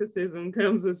narcissism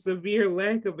comes a severe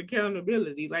lack of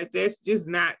accountability. Like, that's just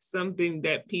not something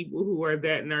that people who are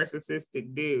that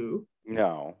narcissistic do.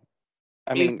 No.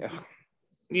 I mean,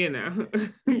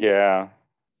 yeah.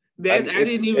 I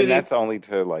didn't even. And that's only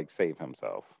to like save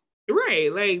himself.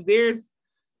 Right. Like, there's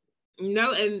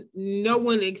no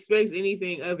one expects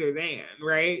anything other than,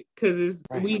 right? Because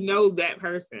right. We know that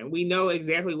person. We know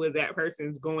exactly what that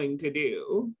person's going to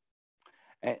do.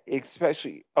 And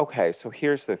especially, okay, so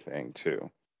here's the thing too.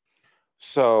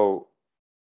 So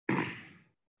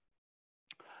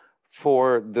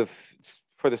for the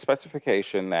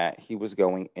specification that he was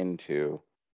going into,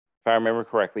 if I remember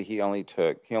correctly, he only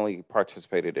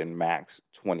participated in max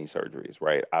 20 surgeries,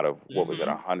 right? Out of what was it,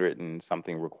 100 and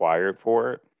something required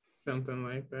for it? Something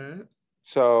like that.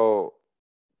 So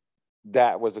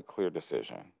that was a clear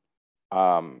decision.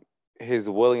 His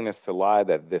willingness to lie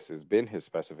that this has been his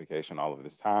specification all of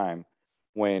this time,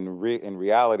 when in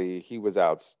reality, he was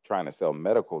out trying to sell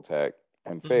medical tech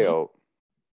and failed,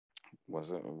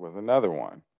 was another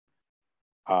one.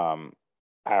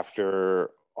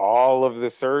 After all of the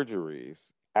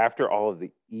surgeries, after all of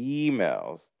the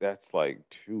emails, that's like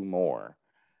 2 more.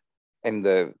 And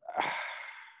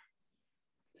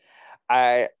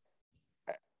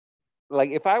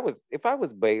like if I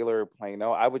was Baylor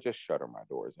Plano, I would just shutter my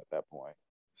doors at that point.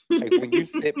 Like, when you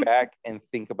sit back and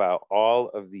think about all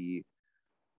of the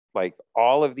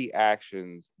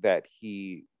actions that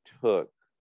he took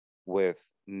with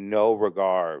no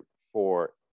regard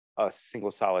for a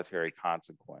single solitary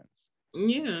consequence.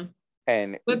 Yeah.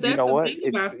 And but you know what?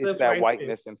 It's that like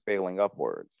whiteness and failing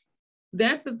upwards.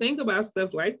 That's the thing about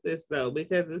stuff like this, though,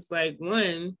 because it's like,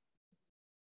 one,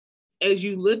 as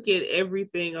you look at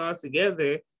everything all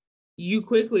together, you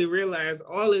quickly realize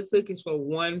all it took is for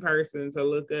one person to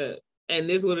look up, and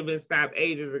this would have been stopped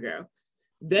ages ago.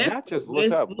 That's not just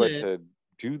look up, but to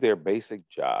do their basic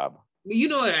job. You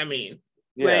know what I mean?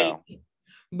 Yeah. Like,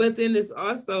 but then it's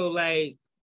also like,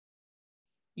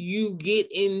 you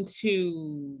get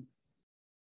into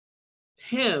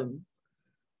him,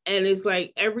 and it's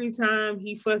like every time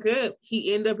he fuck up,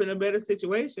 he end up in a better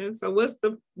situation. So what's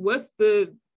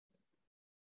the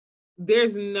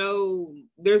there's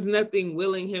nothing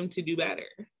willing him to do better.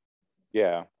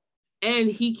 Yeah. And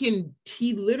he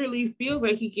literally feels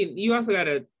like he can. You also got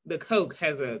the coke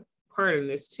has a part in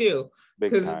this too,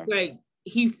 because it's like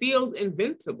he feels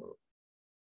invincible.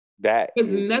 That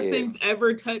because nothing's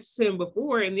ever touched him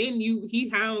before, and then he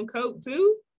high on coke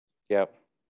too. Yep.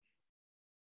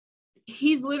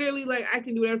 he's literally like, I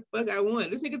can do whatever the fuck I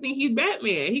want. This nigga think he's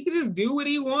Batman. He can just do what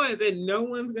he wants and no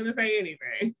one's gonna say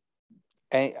anything.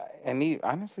 And he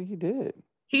honestly he did.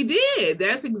 He did.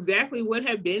 That's exactly what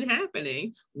had been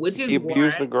happening, which is he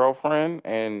abused why the girlfriend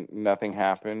and nothing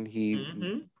happened.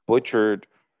 He butchered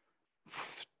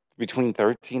between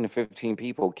 13 to 15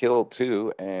 people, killed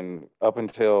two, and up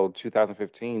until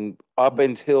 2015, up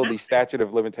until the statute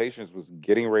of limitations was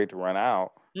getting ready to run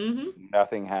out,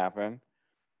 nothing happened.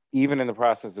 Even in the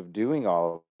process of doing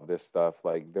all of this stuff,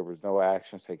 like there was no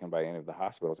actions taken by any of the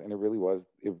hospitals, and it really was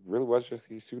just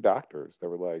these two doctors that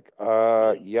were like,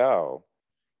 yo.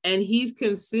 And he's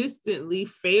consistently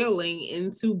failing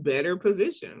into better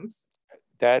positions.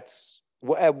 That's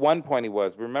well, at one point he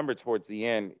was. Remember, towards the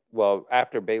end, well,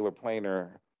 after Baylor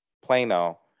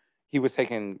Plano, he was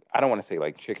taking, I don't want to say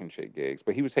like chicken shit gigs,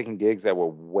 but he was taking gigs that were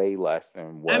way less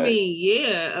than what. I mean,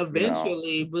 yeah,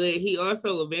 eventually, but he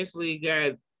also eventually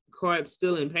got caught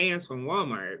stealing pants from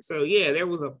Walmart. So yeah, there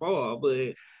was a fall,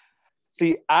 but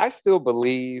see, I still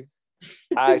believe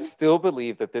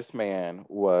that this man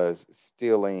was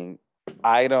stealing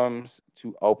items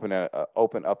to open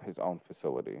up his own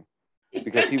facility,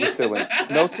 because he was stealing.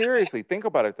 No, seriously, think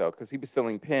about it though, because he was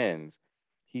stealing pens,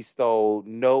 he stole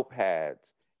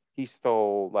notepads, he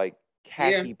stole like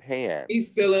khaki pants. He's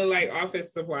stealing like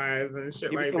office supplies and shit.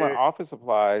 He was like stealing that. office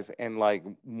supplies and like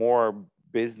more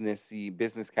business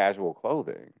casual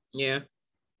clothing. Yeah.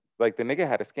 Like the nigga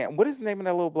had a scam. What is the name of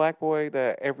that little black boy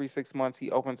that every 6 months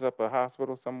he opens up a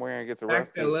hospital somewhere and gets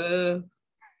arrested? Dr. Love.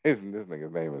 This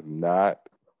nigga's name is not.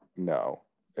 No.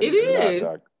 It is.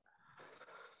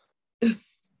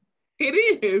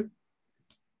 It is.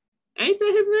 Ain't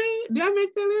that his name? Did I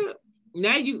make that up?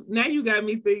 Now you got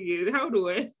me thinking. Hold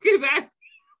on, because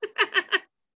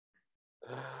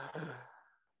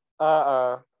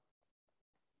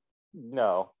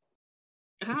no.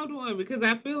 Hold on, because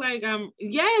I feel like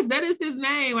yes, that is his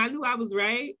name. I knew I was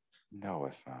right. No,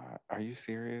 it's not. Are you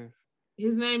serious?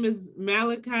 His name is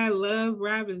Malachi Love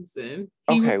Robinson.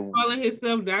 He was calling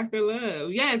himself Dr.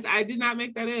 Love. Yes, I did not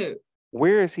make that up.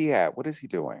 Where is he at? What is he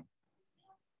doing?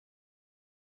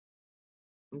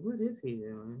 What is he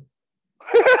doing?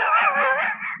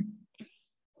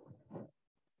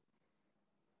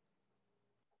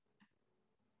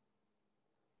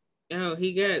 Oh,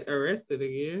 he got arrested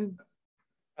again.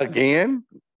 Again?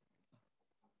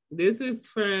 This is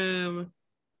from,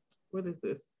 what is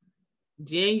this?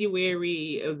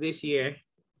 January of this year.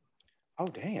 Oh,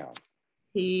 damn.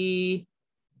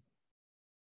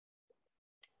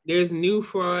 There's new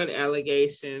fraud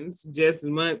allegations just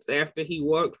months after he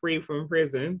walked free from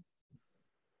prison.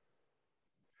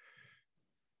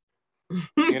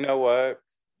 You know what?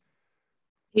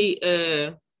 They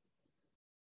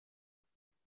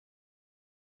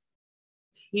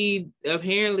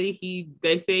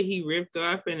say he ripped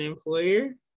off an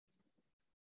employer.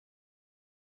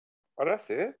 Oh, that's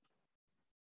it?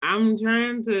 I'm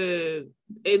trying to,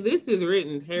 this is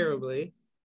written terribly.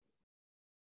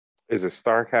 Is it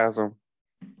sarcasm?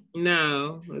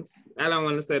 No, I don't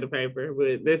want to say the paper,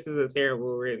 but this is a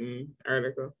terrible written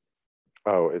article.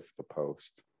 Oh, it's the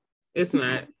Post. It's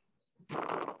not.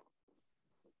 The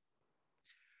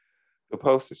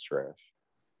Post is trash.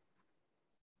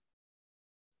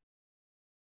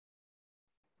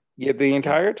 Yeah, the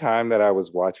entire time that I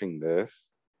was watching this,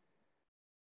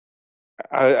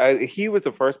 he was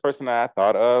the first person that I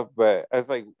thought of, but I was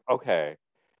like, okay,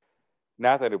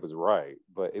 not that it was right,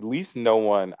 but at least no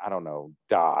one, I don't know,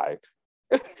 died.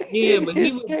 Yeah, but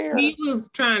he was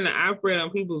trying to operate on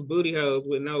people's booty holes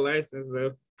with no license,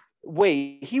 though.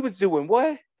 Wait, he was doing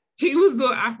what? He was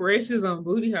doing operations on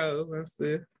booty holes and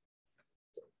stuff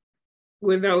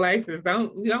with no license.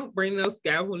 Don't bring no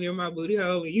scalpel near my booty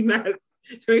hole. You not.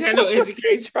 You had no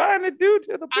education. Trying to do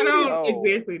to the booty I don't hole?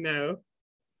 exactly know.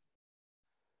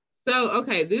 So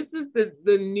okay, this is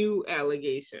the new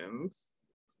allegations.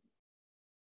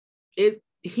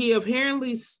 He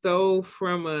apparently stole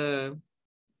from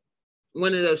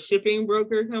one of those shipping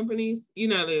broker companies. You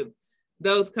know,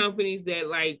 those companies that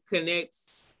like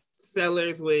connects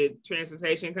sellers with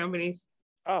transportation companies.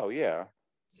 Oh yeah.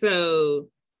 So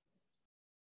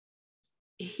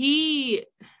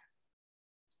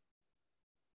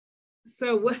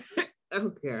what? Oh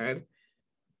God.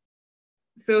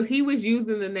 So he was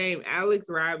using the name Alex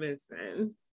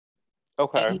Robinson.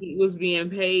 Okay. He was being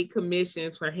paid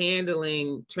commissions for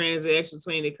handling transactions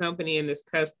between the company and its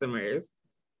customers.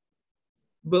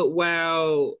 But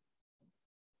while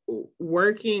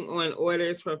working on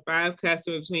orders for 5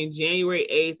 customers between January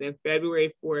 8th and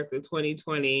February 4th of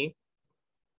 2020,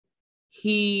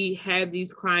 he had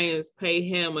these clients pay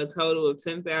him a total of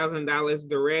 $10,000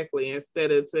 directly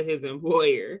instead of to his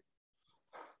employer.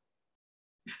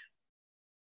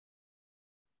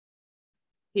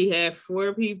 He had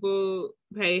 4 people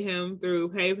pay him through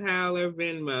PayPal or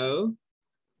Venmo.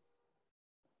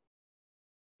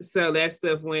 So that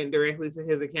stuff went directly to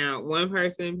his account. One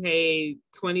person paid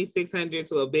 $2,600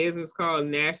 to a business called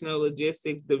National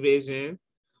Logistics Division,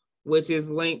 which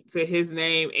is linked to his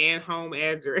name and home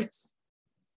address.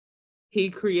 He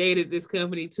created this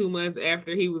company 2 months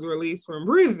after he was released from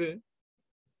prison.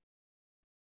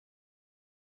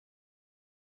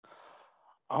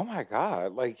 Oh my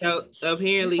God. Like, so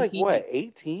apparently he's like, what,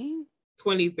 18?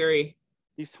 23.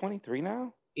 He's 23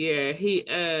 now? Yeah,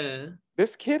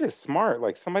 this kid is smart.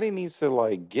 Like, somebody needs to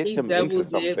like get him into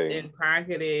something. And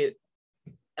pocketed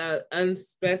an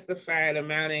unspecified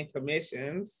amount in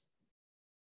commissions.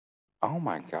 Oh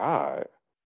my God.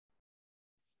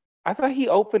 I thought he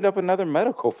opened up another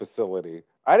medical facility.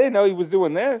 I didn't know he was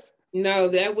doing this. No,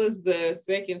 that was the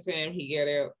second time he got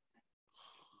out.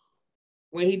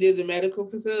 When he did the medical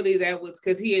facility, that was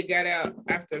because he had got out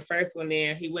after the first one.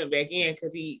 Then he went back in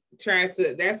because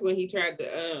that's when he tried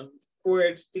to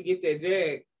forge to get that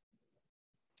jag.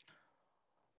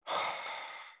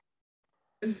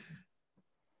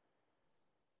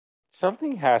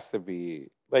 Something has to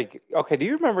be like, okay, do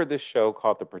you remember this show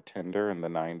called The Pretender in the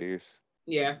 90s?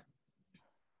 Yeah.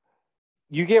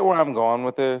 You get where I'm going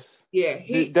with this? Yeah.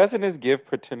 Doesn't this give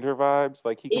Pretender vibes?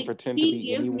 Like he can pretend to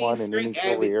be anyone in any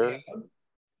career.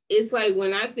 It's like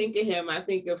when I think of him, I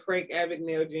think of Frank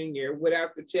Abagnale Jr.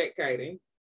 without the check kiting.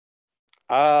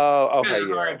 Oh, okay.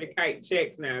 It's hard to kite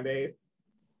checks nowadays.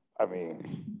 I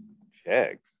mean,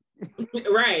 checks.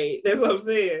 Right. That's what I'm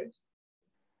saying.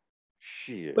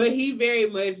 Shit. But he very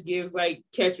much gives like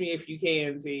catch me if you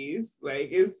can tease. Like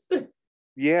it's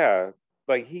yeah.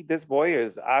 Like this boy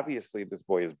is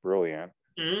brilliant.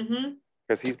 Mm-hmm.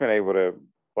 Because he's been able to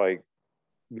like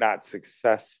not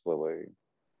successfully.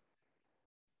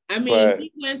 I mean,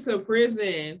 he went to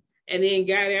prison and then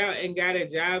got out and got a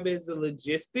job as a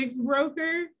logistics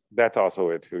broker. That's also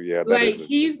it too. Yeah. Like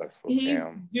he's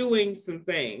doing some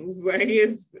things. Like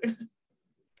it's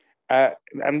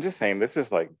I'm just saying this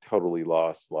is like totally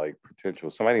lost like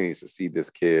potential. Somebody needs to see this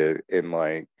kid and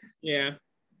like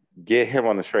get him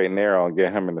on the straight and narrow and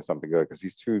get him into something good because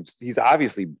he's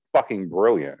obviously fucking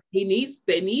brilliant. They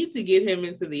need to get him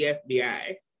into the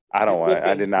FBI.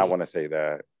 I did not want to say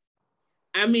that.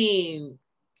 I mean,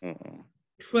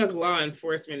 fuck law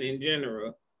enforcement in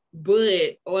general,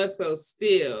 but also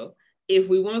still, if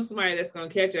we want somebody that's gonna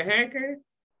catch a hacker,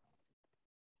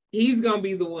 he's gonna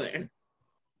be the one.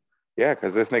 Yeah,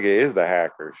 because this nigga is the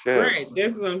hacker. Shit. Right,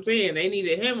 that's what I'm saying. They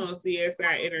needed him on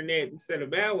CSI Internet instead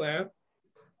of Bow Wow.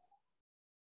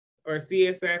 Or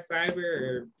CSI Cyber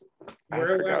or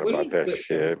Worldwide. I forgot about that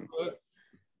shit.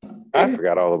 I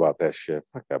forgot all about that shit.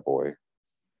 Fuck that boy.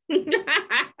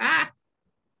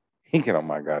 He get on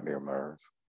my goddamn nerves.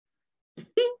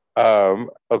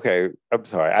 Okay, I'm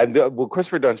sorry. Well,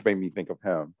 Christopher Dunch made me think of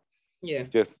him. Yeah.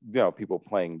 Just, people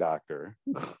playing doctor.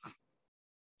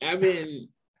 I didn't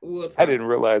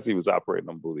realize he was operating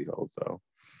on booty holes, though.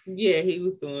 Yeah, he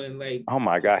was doing like... Oh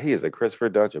my God, he is a Christopher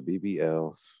Dunch of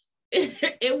BBLs.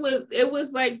 It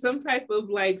was like some type of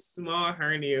like small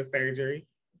hernia surgery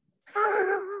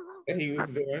that he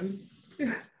was doing.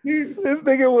 This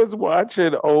nigga was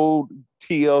watching old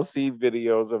TLC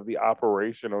videos of the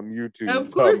operation on YouTube. Of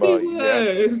course he was.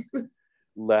 Yes,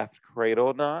 left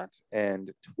cradle knot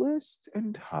and twist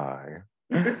and tie.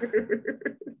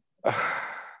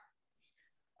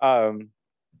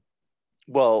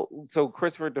 Well, so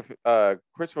Christopher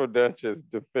Dunch's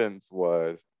defense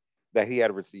was that he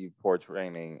had received poor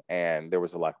training and there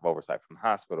was a lack of oversight from the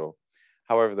hospital.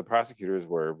 However, the prosecutors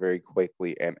were very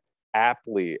quickly and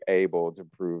aptly able to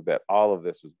prove that all of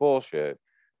this was bullshit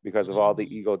because of all the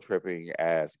ego tripping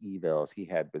ass emails he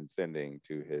had been sending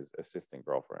to his assistant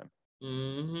girlfriend.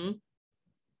 Mm-hmm.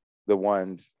 The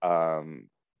ones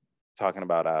talking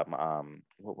about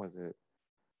what was it?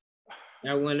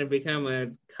 I want to become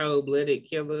a cold-blooded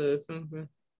killer or something.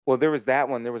 Well, there was that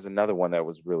one. There was another one that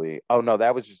was really. Oh no,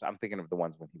 that was just. I'm thinking of the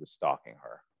ones when he was stalking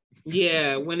her.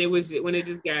 Yeah, when it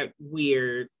just got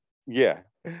weird. Yeah,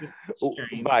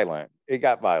 violent. It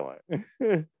got violent.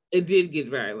 It did get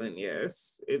violent.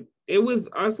 Yes, it was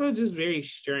also just very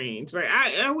strange. Like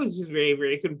I was just very,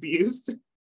 very confused.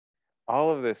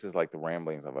 All of this is like the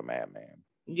ramblings of a madman.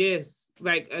 Yes,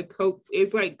 like a coke.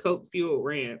 It's like coke fueled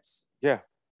rants. Yeah,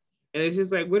 and it's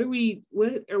just like, what are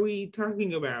we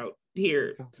talking about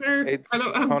here, sir? It's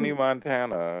Tony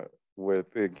Montana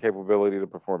with the capability to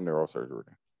perform neurosurgery.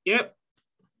 Yep.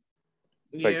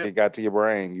 It's like it got to your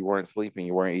brain. You weren't sleeping.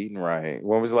 You weren't eating right.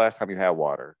 When was the last time you had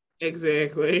water?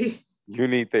 Exactly. You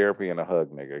need therapy and a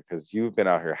hug, nigga, because you've been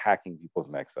out here hacking people's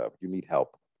necks up. You need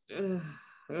help.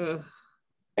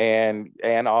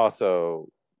 And also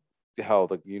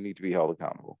you need to be held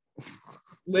accountable.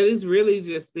 But it's really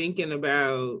just thinking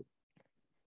about,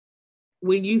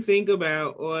 when you think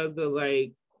about all the,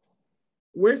 like,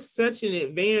 we're such an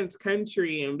advanced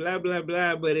country and blah blah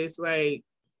blah, but it's like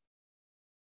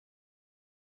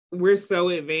we're so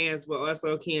advanced but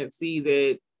also can't see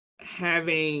that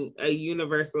having a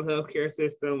universal healthcare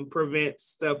system prevents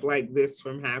stuff like this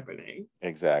from happening.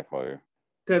 Exactly.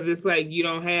 Because it's like you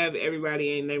don't have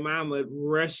everybody and their mama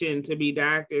rushing to be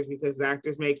doctors because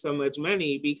doctors make so much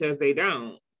money, because they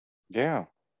don't. Yeah.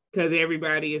 Because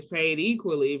everybody is paid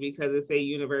equally because it's a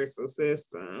universal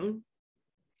system.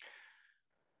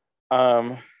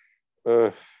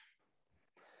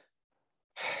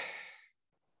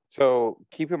 So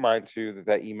keep in mind too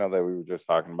that email that we were just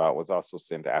talking about was also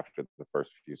sent after the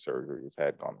first few surgeries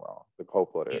had gone wrong. The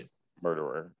cold-blooded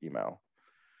murderer email.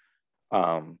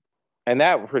 And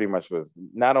that pretty much was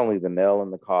not only the nail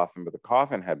in the coffin, but the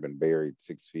coffin had been buried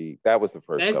 6 feet. That was the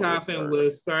first. That coffin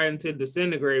was starting to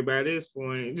disintegrate by this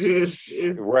point.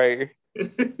 Right.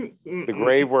 The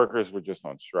grave workers were just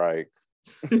on strike.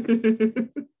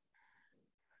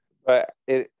 But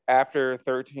after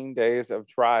 13 days of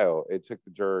trial, it took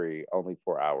the jury only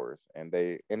 4 hours, and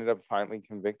they ended up finally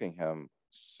convicting him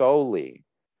solely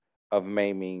of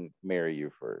maiming Mary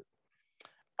Uford.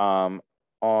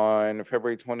 On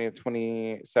February 20th,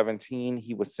 2017,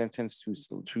 he was sentenced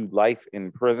to life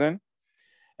in prison.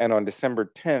 And on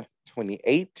December 10th,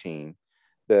 2018,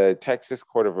 the Texas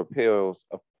Court of Appeals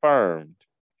affirmed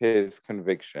his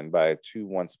conviction by a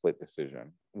 2-1 split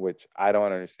decision, which I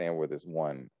don't understand where this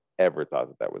one ever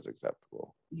thought that was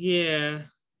acceptable. Yeah.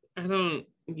 But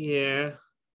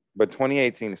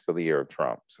 2018 is still the year of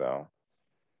Trump, so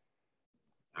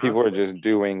people are just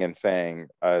doing and saying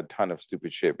a ton of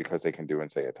stupid shit because they can do and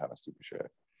say a ton of stupid shit.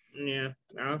 Yeah.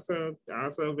 Also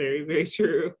very, very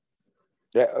true.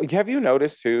 Yeah. Have you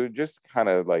noticed too, just kind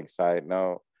of like side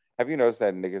note, have you noticed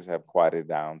that niggas have quieted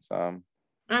down some?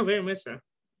 Oh, very much so.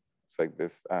 It's like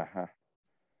this,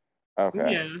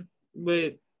 okay. Yeah.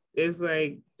 But it's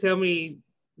like, tell me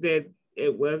that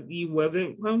you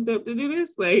wasn't pumped up to do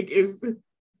this? Like, it's...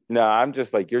 No, I'm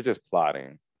just like, you're just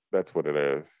plotting. That's what it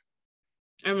is.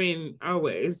 I mean,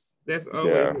 always. That's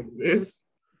always what it is.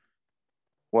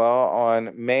 Well,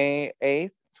 on May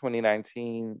 8th,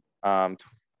 2019, my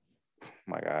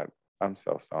God, I'm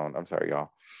so stoned. I'm sorry,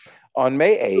 y'all. On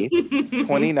May 8th,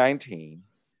 2019,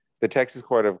 the Texas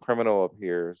Court of Criminal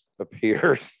Appeals.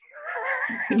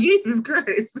 Jesus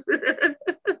Christ.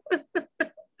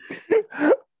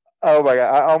 Oh my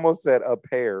God, I almost said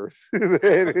appears. I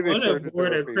want a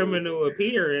board of criminal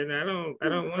appearing. I don't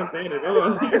want that at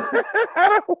all.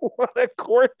 I don't want a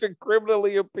court to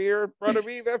criminally appear in front of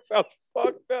me. That sounds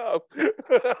fucked up.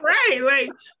 Right,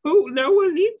 like no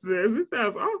one needs this. It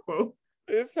sounds awful.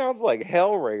 It sounds like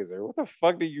Hellraiser. What the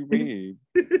fuck do you mean?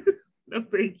 No,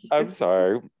 thank you. I'm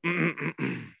sorry.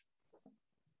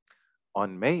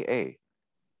 On May 8th,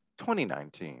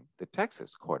 2019, the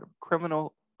Texas Court of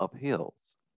Criminal Appeals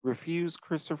refused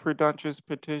Christopher Dunch's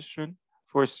petition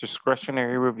for its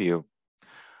discretionary review.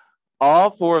 All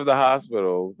 4 of the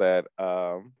hospitals that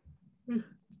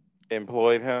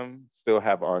employed him still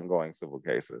have ongoing civil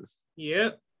cases.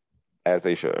 Yep. As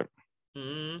they should.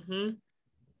 Mm-hmm.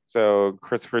 So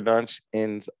Christopher Dunch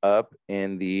ends up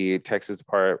in the Texas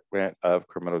Department of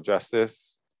Criminal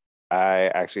Justice.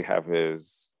 I actually have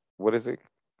his, what is it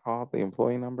called? The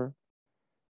employee number?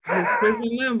 His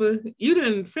prison number. You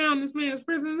done found this man's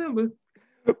prison number.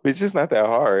 It's just not that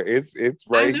hard. It's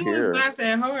right here. I know it's not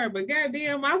that hard, but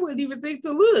goddamn, I wouldn't even think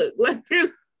to look like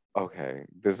this. Okay,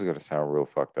 this is gonna sound real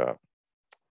fucked up.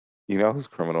 You know whose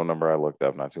criminal number I looked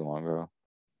up not too long ago?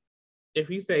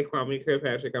 If you say Kwame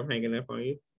Kirkpatrick, I'm hanging up on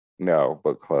you. No,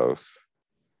 but close.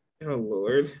 Oh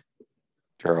Lord.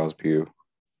 Charles Pugh.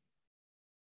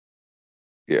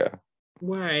 Yeah.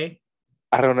 Why?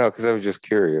 I don't know, because I was just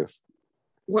curious.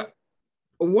 What?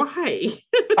 Why?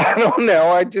 I don't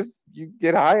know. You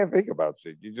get high and think about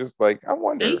shit. You just like, I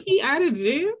wonder. Ain't he out of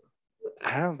jail?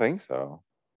 I don't think so.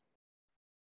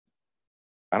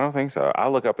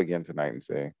 I'll look up again tonight and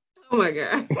see. Oh my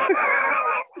God.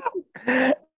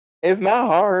 It's not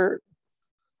hard.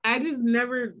 I just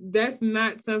never, that's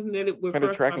not something that it would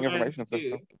cross tracking my mind information to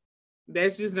system. do.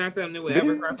 That's just not something that would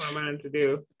ever cross my mind to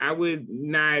do. I would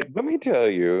not. Let me tell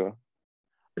you,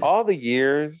 all the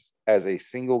years as a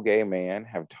single gay man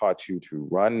have taught you to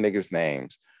run niggas'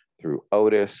 names through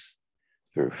Otis,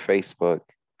 through Facebook,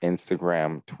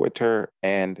 Instagram, Twitter,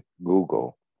 and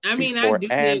Google. I mean, I before do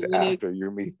and that when after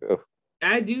your meal.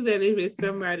 I do that if it's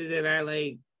somebody that I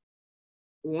like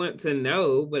want to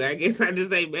know, but I guess I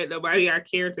just ain't met nobody I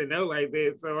care to know like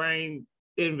that, so I ain't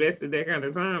invested that kind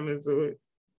of time into it.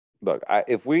 Look,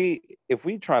 if we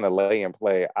trying to lay and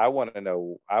play, I want to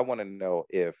know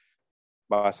if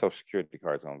my social security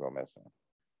card's gonna go missing.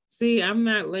 See, I'm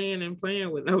not laying and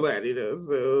playing with nobody though,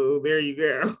 so there you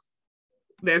go.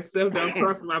 That stuff don't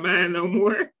cross my mind no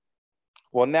more.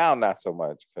 Well, now not so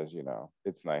much because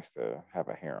it's nice to have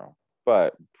a harem,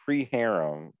 but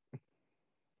pre-harem,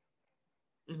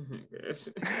 oh my gosh,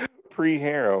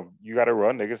 pre-harem, you got to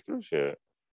run niggas through shit.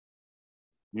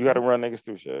 You got to run niggas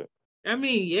through shit. I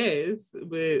mean, yes,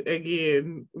 but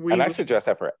again, and I suggest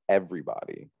that for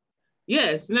everybody.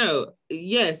 Yes, no,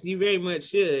 yes, you very much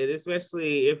should,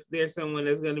 especially if there's someone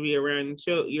that's going to be around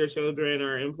your children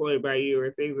or employed by you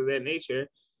or things of that nature.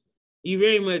 You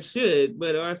very much should,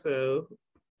 but also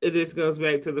this goes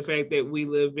back to the fact that we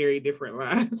live very different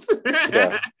lives.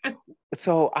 Yeah.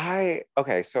 So a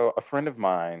friend of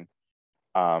mine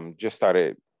just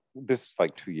started, this was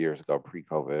like 2 years ago,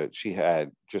 pre-COVID. She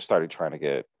had just started trying to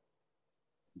get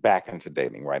back into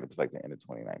dating, right? It was like the end of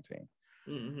 2019.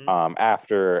 Mm-hmm.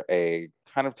 After a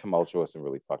kind of tumultuous and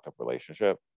really fucked up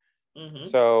relationship. Mm-hmm.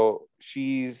 So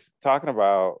she's talking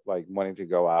about like wanting to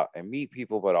go out and meet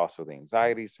people, but also the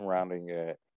anxiety surrounding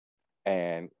it.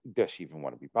 And does she even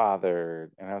want to be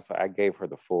bothered? And I gave her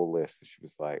the full list. And she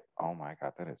was like, oh my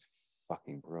God, that is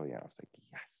fucking brilliant. I was like,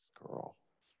 yes, girl.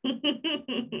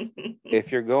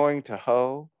 If you're going to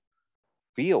hoe,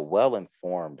 be a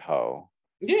well-informed hoe.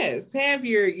 Yes, have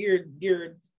your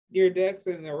ducks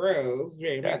in the rows,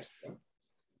 very much so.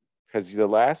 Because the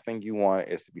last thing you want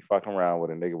is to be fucking around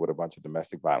with a nigga with a bunch of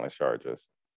domestic violence charges.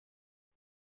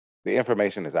 The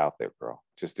information is out there, girl.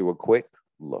 Just do a quick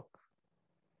look.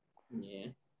 Yeah.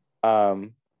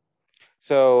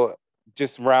 So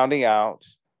just rounding out,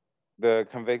 the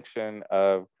conviction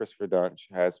of Christopher Duntsch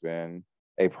has been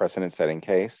a precedent-setting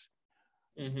case.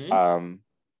 Mm-hmm.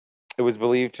 It was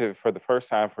believed for the first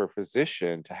time for a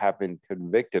physician to have been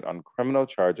convicted on criminal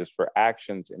charges for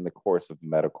actions in the course of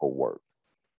medical work.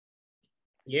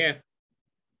 Yeah.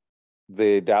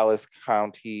 The Dallas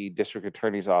County District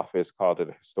Attorney's Office called it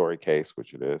a historic case,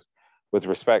 which it is, with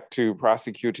respect to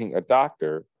prosecuting a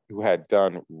doctor who had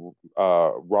done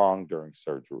wrong during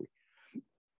surgery.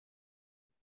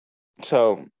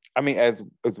 So, I mean, as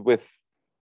with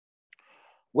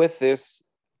this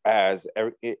as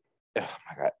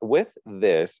with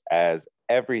this as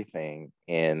everything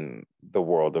in the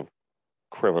world of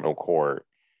criminal court,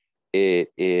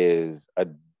 it is a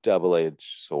double-edged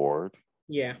sword.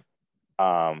 Yeah.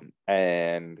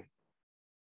 And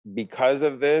because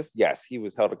of this, yes, he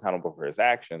was held accountable for his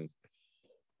actions,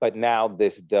 but now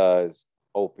this does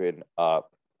open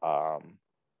up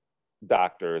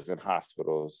doctors and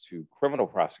hospitals to criminal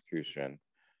prosecution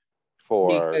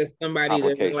for because somebody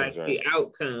doesn't like the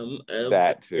outcome of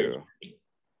that too.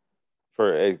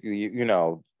 For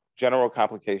general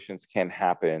complications can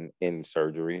happen in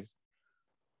surgeries,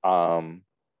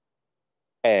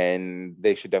 and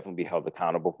they should definitely be held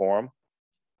accountable for them.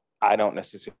 I don't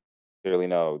necessarily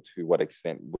know to what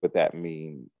extent would that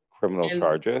mean criminal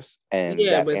charges, and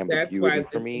that ambiguity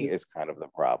for me is kind of the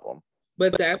problem.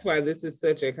 But that's why this is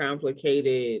such a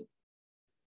complicated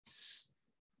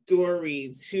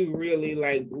story to really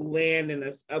like land in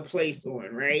a place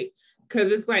on, right?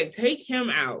 Because it's like, take him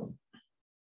out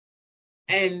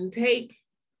and take,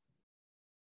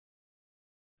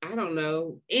 I don't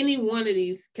know, any one of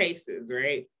these cases,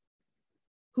 right?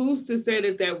 Who's to say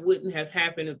that wouldn't have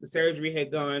happened if the surgery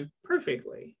had gone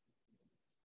perfectly?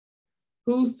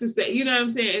 Who's to say, you know what I'm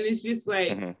saying? And it's just like,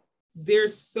 mm-hmm.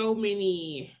 There's so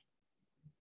many,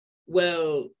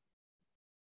 well,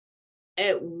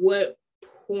 at what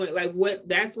point, like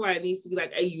that's why it needs to be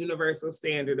like a universal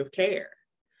standard of care.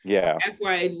 Yeah. That's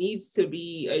why it needs to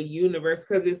be a universe,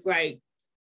 because it's like,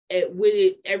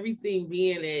 everything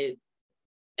being at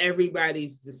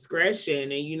everybody's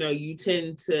discretion, and you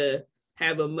tend to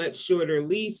have a much shorter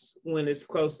lease when it's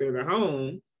closer to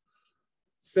home.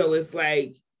 So it's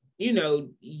like,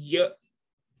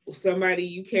 somebody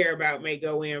you care about may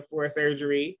go in for a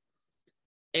surgery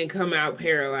and come out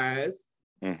paralyzed.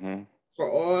 Mm-hmm. For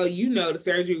all you know, the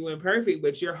surgery went perfect,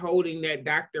 but you're holding that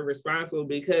doctor responsible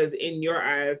because in your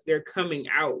eyes, they're coming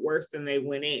out worse than they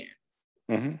went in.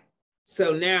 Mm-hmm.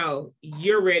 So now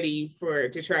you're ready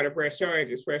to try to press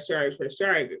charges.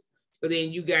 But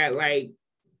then you got I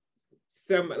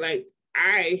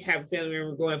have a family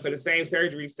member going for the same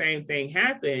surgery, same thing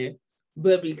happened,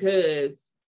 but because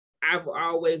I've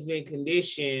always been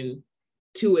conditioned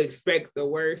to expect the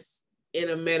worst in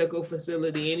a medical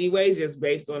facility anyway, just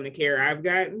based on the care I've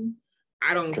gotten.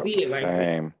 I don't see it like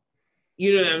that.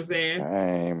 You know what I'm saying?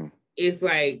 Same. It's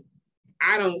like,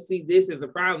 I don't see this as a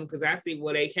problem because I see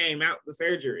where they came out the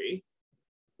surgery,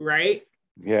 right?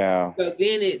 Yeah. So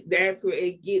then that's where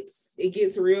it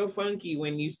gets real funky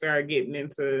when you start getting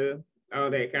into all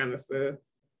that kind of stuff.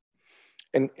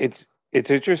 And it's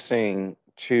interesting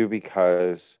too,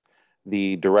 because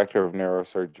the director of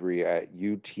neurosurgery at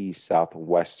UT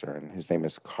Southwestern, his name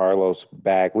is Carlos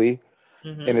Bagley,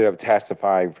 ended up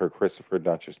testifying for Christopher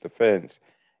Dunch's defense.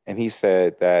 And he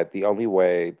said that the only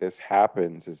way this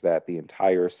happens is that the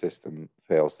entire system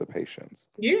fails the patients.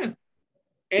 Yeah.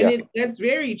 And that's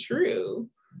very true.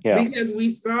 Yeah. Because we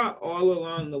saw all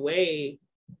along the way,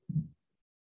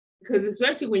 because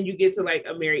especially when you get to like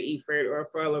a Mary Efert or a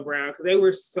Furla Brown, because they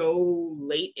were so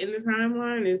late in the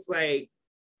timeline, it's like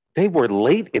they were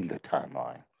late in the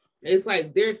timeline. It's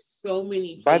like there's so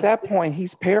many places. By that point,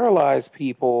 he's paralyzed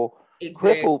people,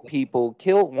 crippled people,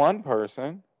 killed one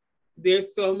person.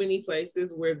 There's so many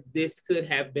places where this could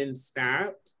have been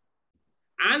stopped.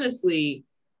 Honestly,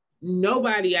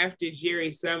 nobody after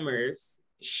Jerry Summers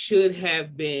should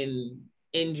have been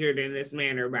injured in this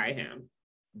manner by him.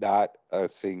 Not a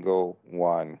single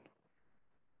one.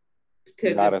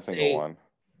 Not a single one.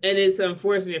 And it's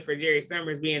unfortunate for Jerry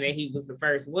Summers being that he was the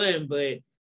first one, but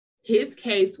his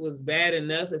case was bad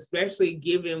enough, especially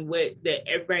given that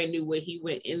everybody knew what he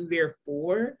went in there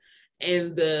for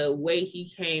and the way he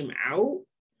came out.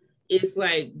 It's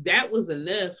like that was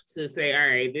enough to say, all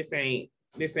right, this ain't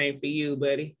for you,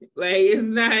 buddy. Like, it's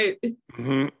not.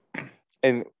 Mm-hmm.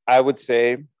 And I would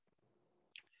say,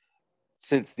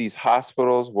 since these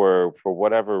hospitals were, for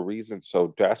whatever reason,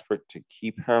 so desperate to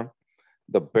keep him,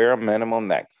 the bare minimum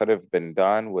that could have been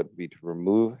done would be to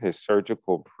remove his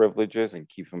surgical privileges and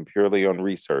keep him purely on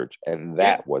research. And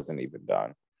that wasn't even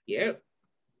done. Yep.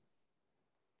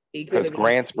 Because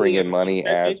grants bring in money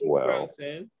as well.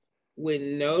 With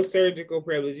no surgical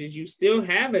privileges, you still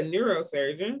have a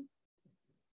neurosurgeon.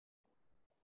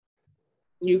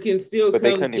 You can still but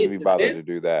they couldn't even be bothered to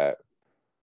do that.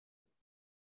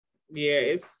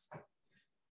 Yeah,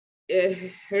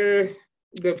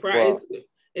 the price.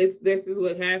 This is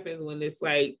what happens when it's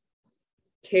like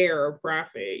care or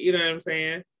profit. You know what I'm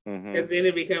saying? Because then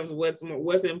it becomes what's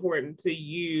important to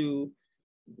you,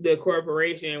 the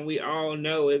corporation. We all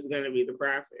know is going to be the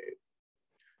profit.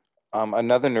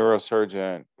 Another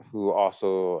neurosurgeon who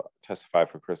also testified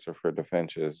for Christopher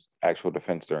Dunch's actual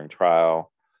defense during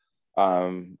trial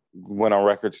went on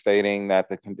record stating that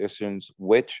the conditions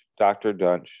which Dr.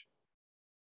 Dunch,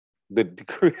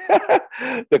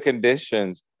 the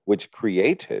conditions which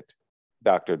created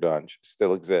Dr. Dunch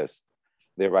still exist,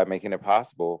 thereby making it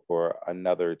possible for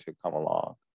another to come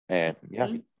along. And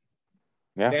yeah,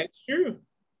 that's true.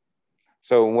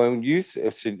 So when you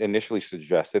initially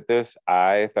suggested this,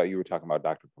 I thought you were talking about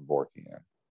Dr. Kevorkian.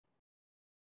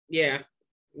 Yeah.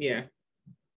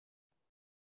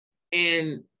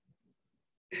 And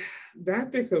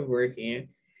Dr. Kevorkian,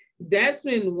 that's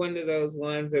been one of those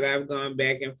ones that I've gone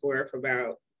back and forth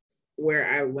about where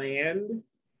I land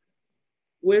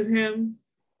with him.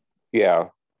 Yeah.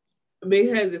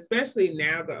 Because especially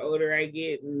now, the older I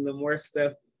get and the more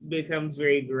stuff becomes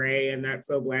very gray and not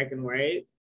so black and white,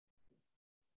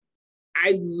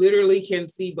 I literally can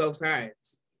see both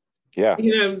sides. Yeah.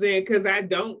 You know what I'm saying? Because I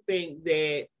don't think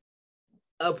that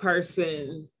a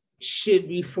person should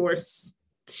be forced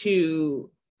to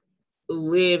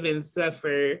live and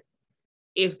suffer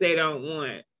if they don't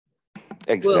want.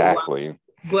 Exactly.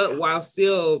 But while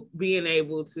still being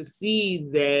able to see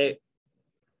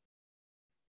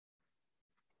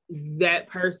that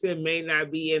person may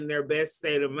not be in their best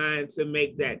state of mind to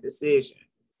make that decision.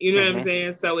 You know what I'm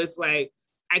saying? So it's like,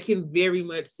 I can very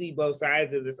much see both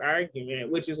sides of this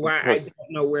argument, which is why I don't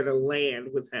know where to land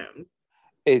with him.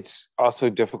 It's also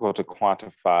difficult to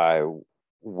quantify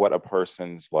what a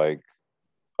person's like,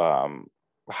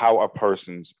 how a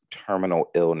person's terminal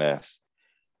illness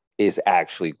is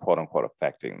actually quote unquote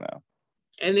affecting them.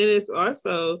 And then it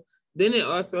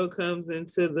also comes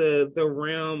into the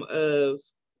realm of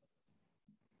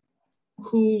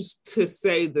who's to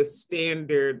say the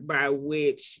standard by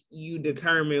which you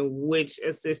determine which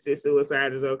assisted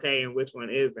suicide is okay and which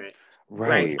one isn't.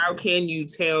 Right. Like, how can you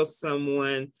tell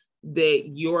someone that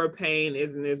your pain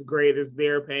isn't as great as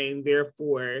their pain,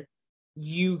 therefore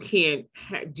you can't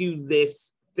do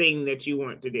this thing that you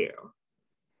want to do?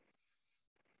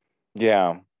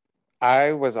 Yeah.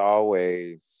 I was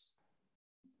always,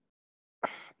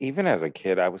 even as a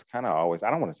kid, I was kind of always,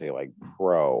 I don't want to say like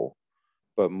pro,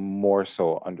 but more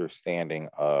so understanding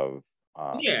of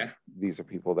these are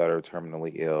people that are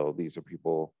terminally ill. These are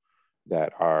people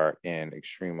that are in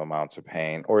extreme amounts of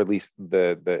pain, or at least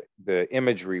the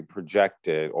imagery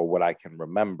projected, or what I can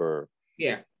remember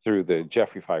through the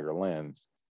Jeffrey Feiger lens,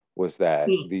 was that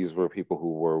these were people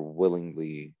who were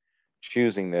willingly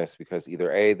choosing this because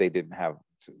either A, they didn't have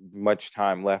much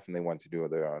time left and they wanted to do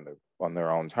it on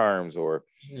their own terms, or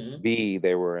B,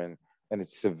 they were in a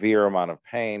severe amount of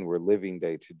pain where living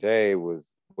day to day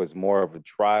was more of a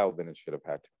trial than it should have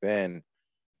had to been.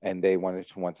 And they wanted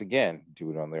to, once again, do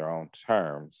it on their own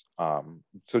terms.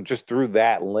 So just through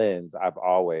that lens, I've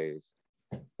always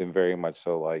been very much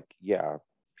so like, yeah,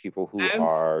 people who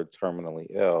are terminally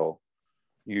ill,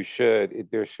 there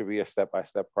should be a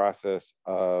step-by-step process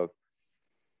of,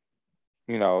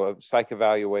 of psych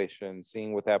evaluation,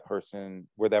 seeing where that person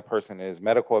is,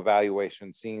 medical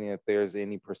evaluation, seeing if there's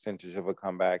any percentage of a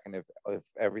comeback. And if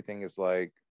everything is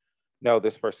like, no,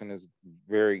 this person is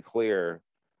very clear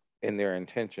in their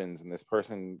intentions, and this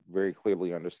person very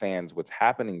clearly understands what's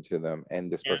happening to them,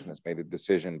 and this person has made a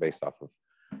decision based off of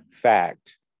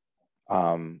fact,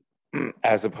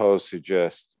 as opposed to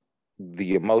just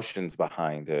the emotions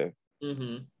behind it.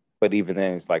 But even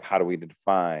then, it's like, how do we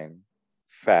define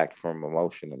fact from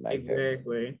emotion in that case?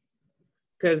 Exactly.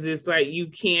 Because it's like,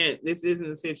 this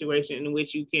isn't a situation in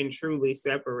which you can truly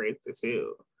separate the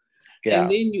two. Yeah.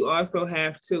 And then you also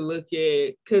have to look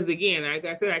at, because again, like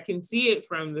I said, I can see it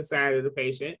from the side of the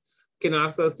patient, can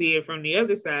also see it from the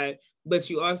other side, but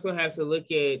you also have to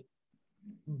look at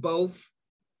both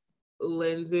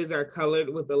lenses are colored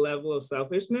with a level of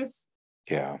selfishness.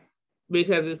 Yeah.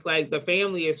 Because it's like the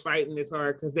family is fighting this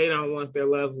hard because they don't want their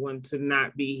loved one to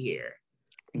not be here.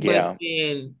 Yeah. But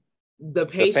then the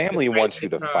family wants you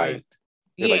to fight.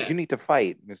 They're like, you need to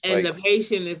fight. And the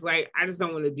patient is like, I just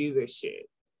don't want to do this shit.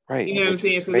 Right. You know what I'm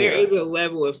saying? So there is a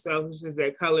level of selfishness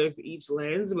that colors each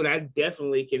lens, but I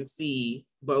definitely can see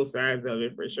both sides of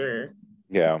it for sure.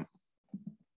 Yeah.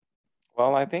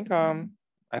 Well, I think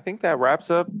that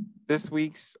wraps up this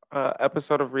week's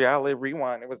episode of Reality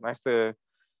Rewind. It was nice to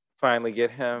finally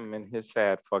get him and his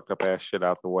sad, fucked up ass shit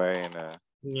out the way,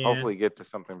 and hopefully get to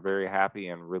something very happy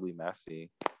and really messy.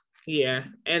 Yeah.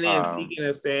 And then speaking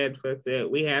of sad fucked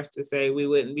up, we have to say we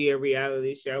wouldn't be a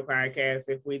reality show podcast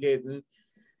if we didn't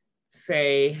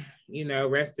say,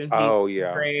 rest in peace,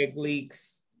 Greg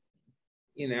Leaks.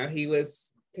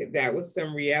 That was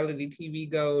some reality TV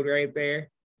gold right there.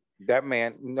 That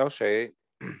man, no shade.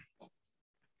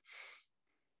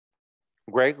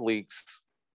 Greg Leaks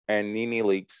and Nene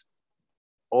Leaks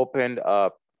opened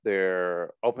up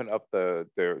their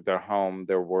home,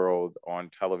 their world on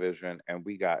television, and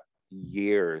we got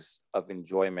years of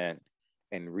enjoyment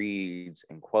and reads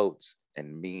and quotes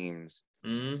and memes.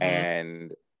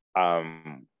 And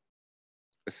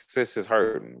sis is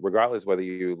hurting, regardless whether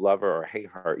you love her or hate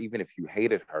her. Even if you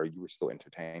hated her, you were still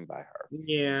entertained by her.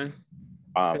 Yeah.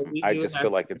 I just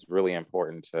feel like it's really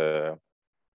important to,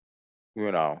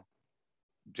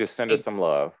 just send her some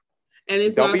love. And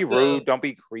it's don't be rude, don't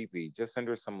be creepy. Just send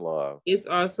her some love. It's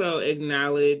also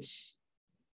acknowledge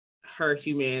her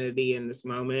humanity in this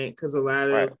moment, because a lot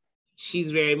of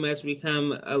she's very much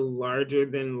become a larger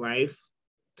than life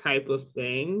type of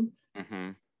thing.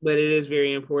 But it is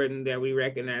very important that we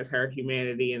recognize her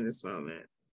humanity in this moment.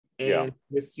 And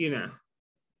just,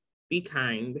 be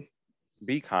kind.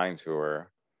 Be kind to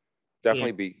her.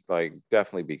 Definitely be kind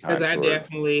to her. Because I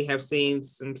definitely have seen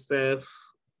some stuff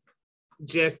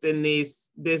just in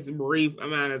this brief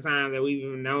amount of time that we've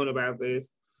even known about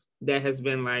this that has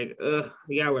been like, ugh,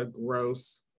 y'all are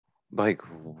gross. Like,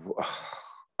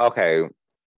 okay,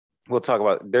 we'll talk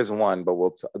about, there's one, but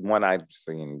one I've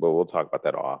seen, but we'll talk about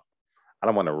that off. I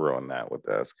don't want to ruin that with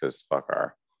us because fuck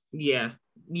her. Yeah,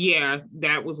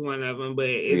 that was one of them, but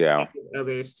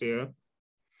others too.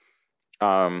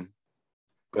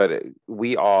 But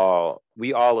we all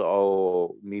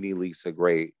owe Nene Leakes a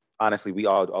great. Honestly, we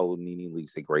all owe Nene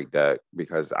Leakes a great debt,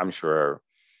 because I'm sure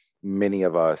many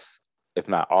of us, if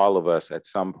not all of us, at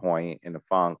some point in a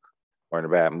funk or in a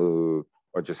bad mood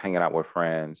or just hanging out with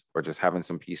friends or just having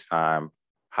some peace time,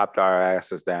 hopped our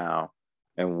asses down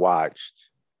and watched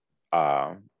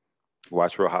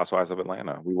Real Housewives of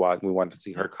Atlanta. We wanted to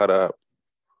see her cut up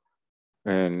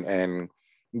and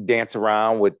dance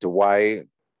around with Dwight.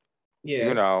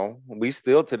 Yes. We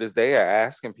still to this day are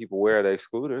asking people where are their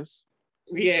scooters.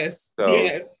 Yes. So,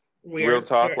 yes. Real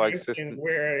talk, like sister,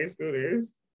 where are their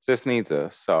scooters? Just needs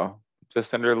us. So just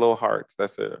send her little hearts.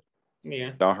 That's it.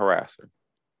 Yeah. Don't harass her.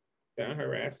 Don't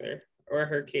harass her or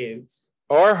her kids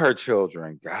or her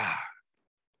children. God.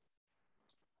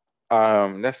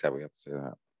 That's sad we have to say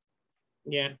that.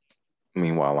 Yeah.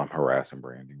 Meanwhile, I'm harassing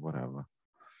Brandy. Whatever.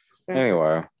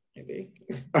 Anyway. Maybe.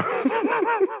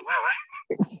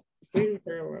 Leave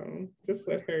her alone. Just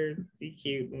let her be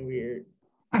cute and weird.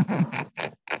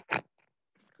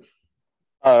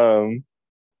 All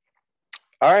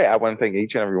right. I want to thank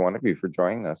each and every one of you for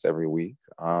joining us every week.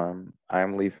 I'm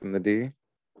Lee from the D.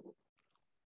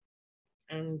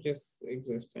 I'm just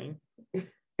existing.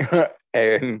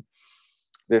 And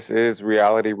this is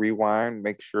Reality Rewind.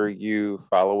 Make sure you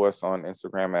follow us on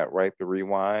Instagram at Write the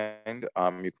Rewind.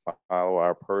 You can follow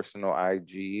our personal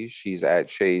IG. She's at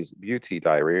Shay's Beauty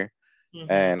Diary.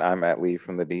 Mm-hmm. And I'm at Lee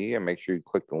from the D. And make sure you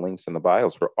click the links in the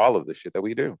bios for all of the shit that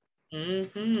we do.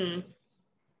 Mm-hmm.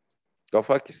 Go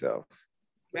fuck yourselves.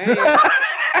 Bye.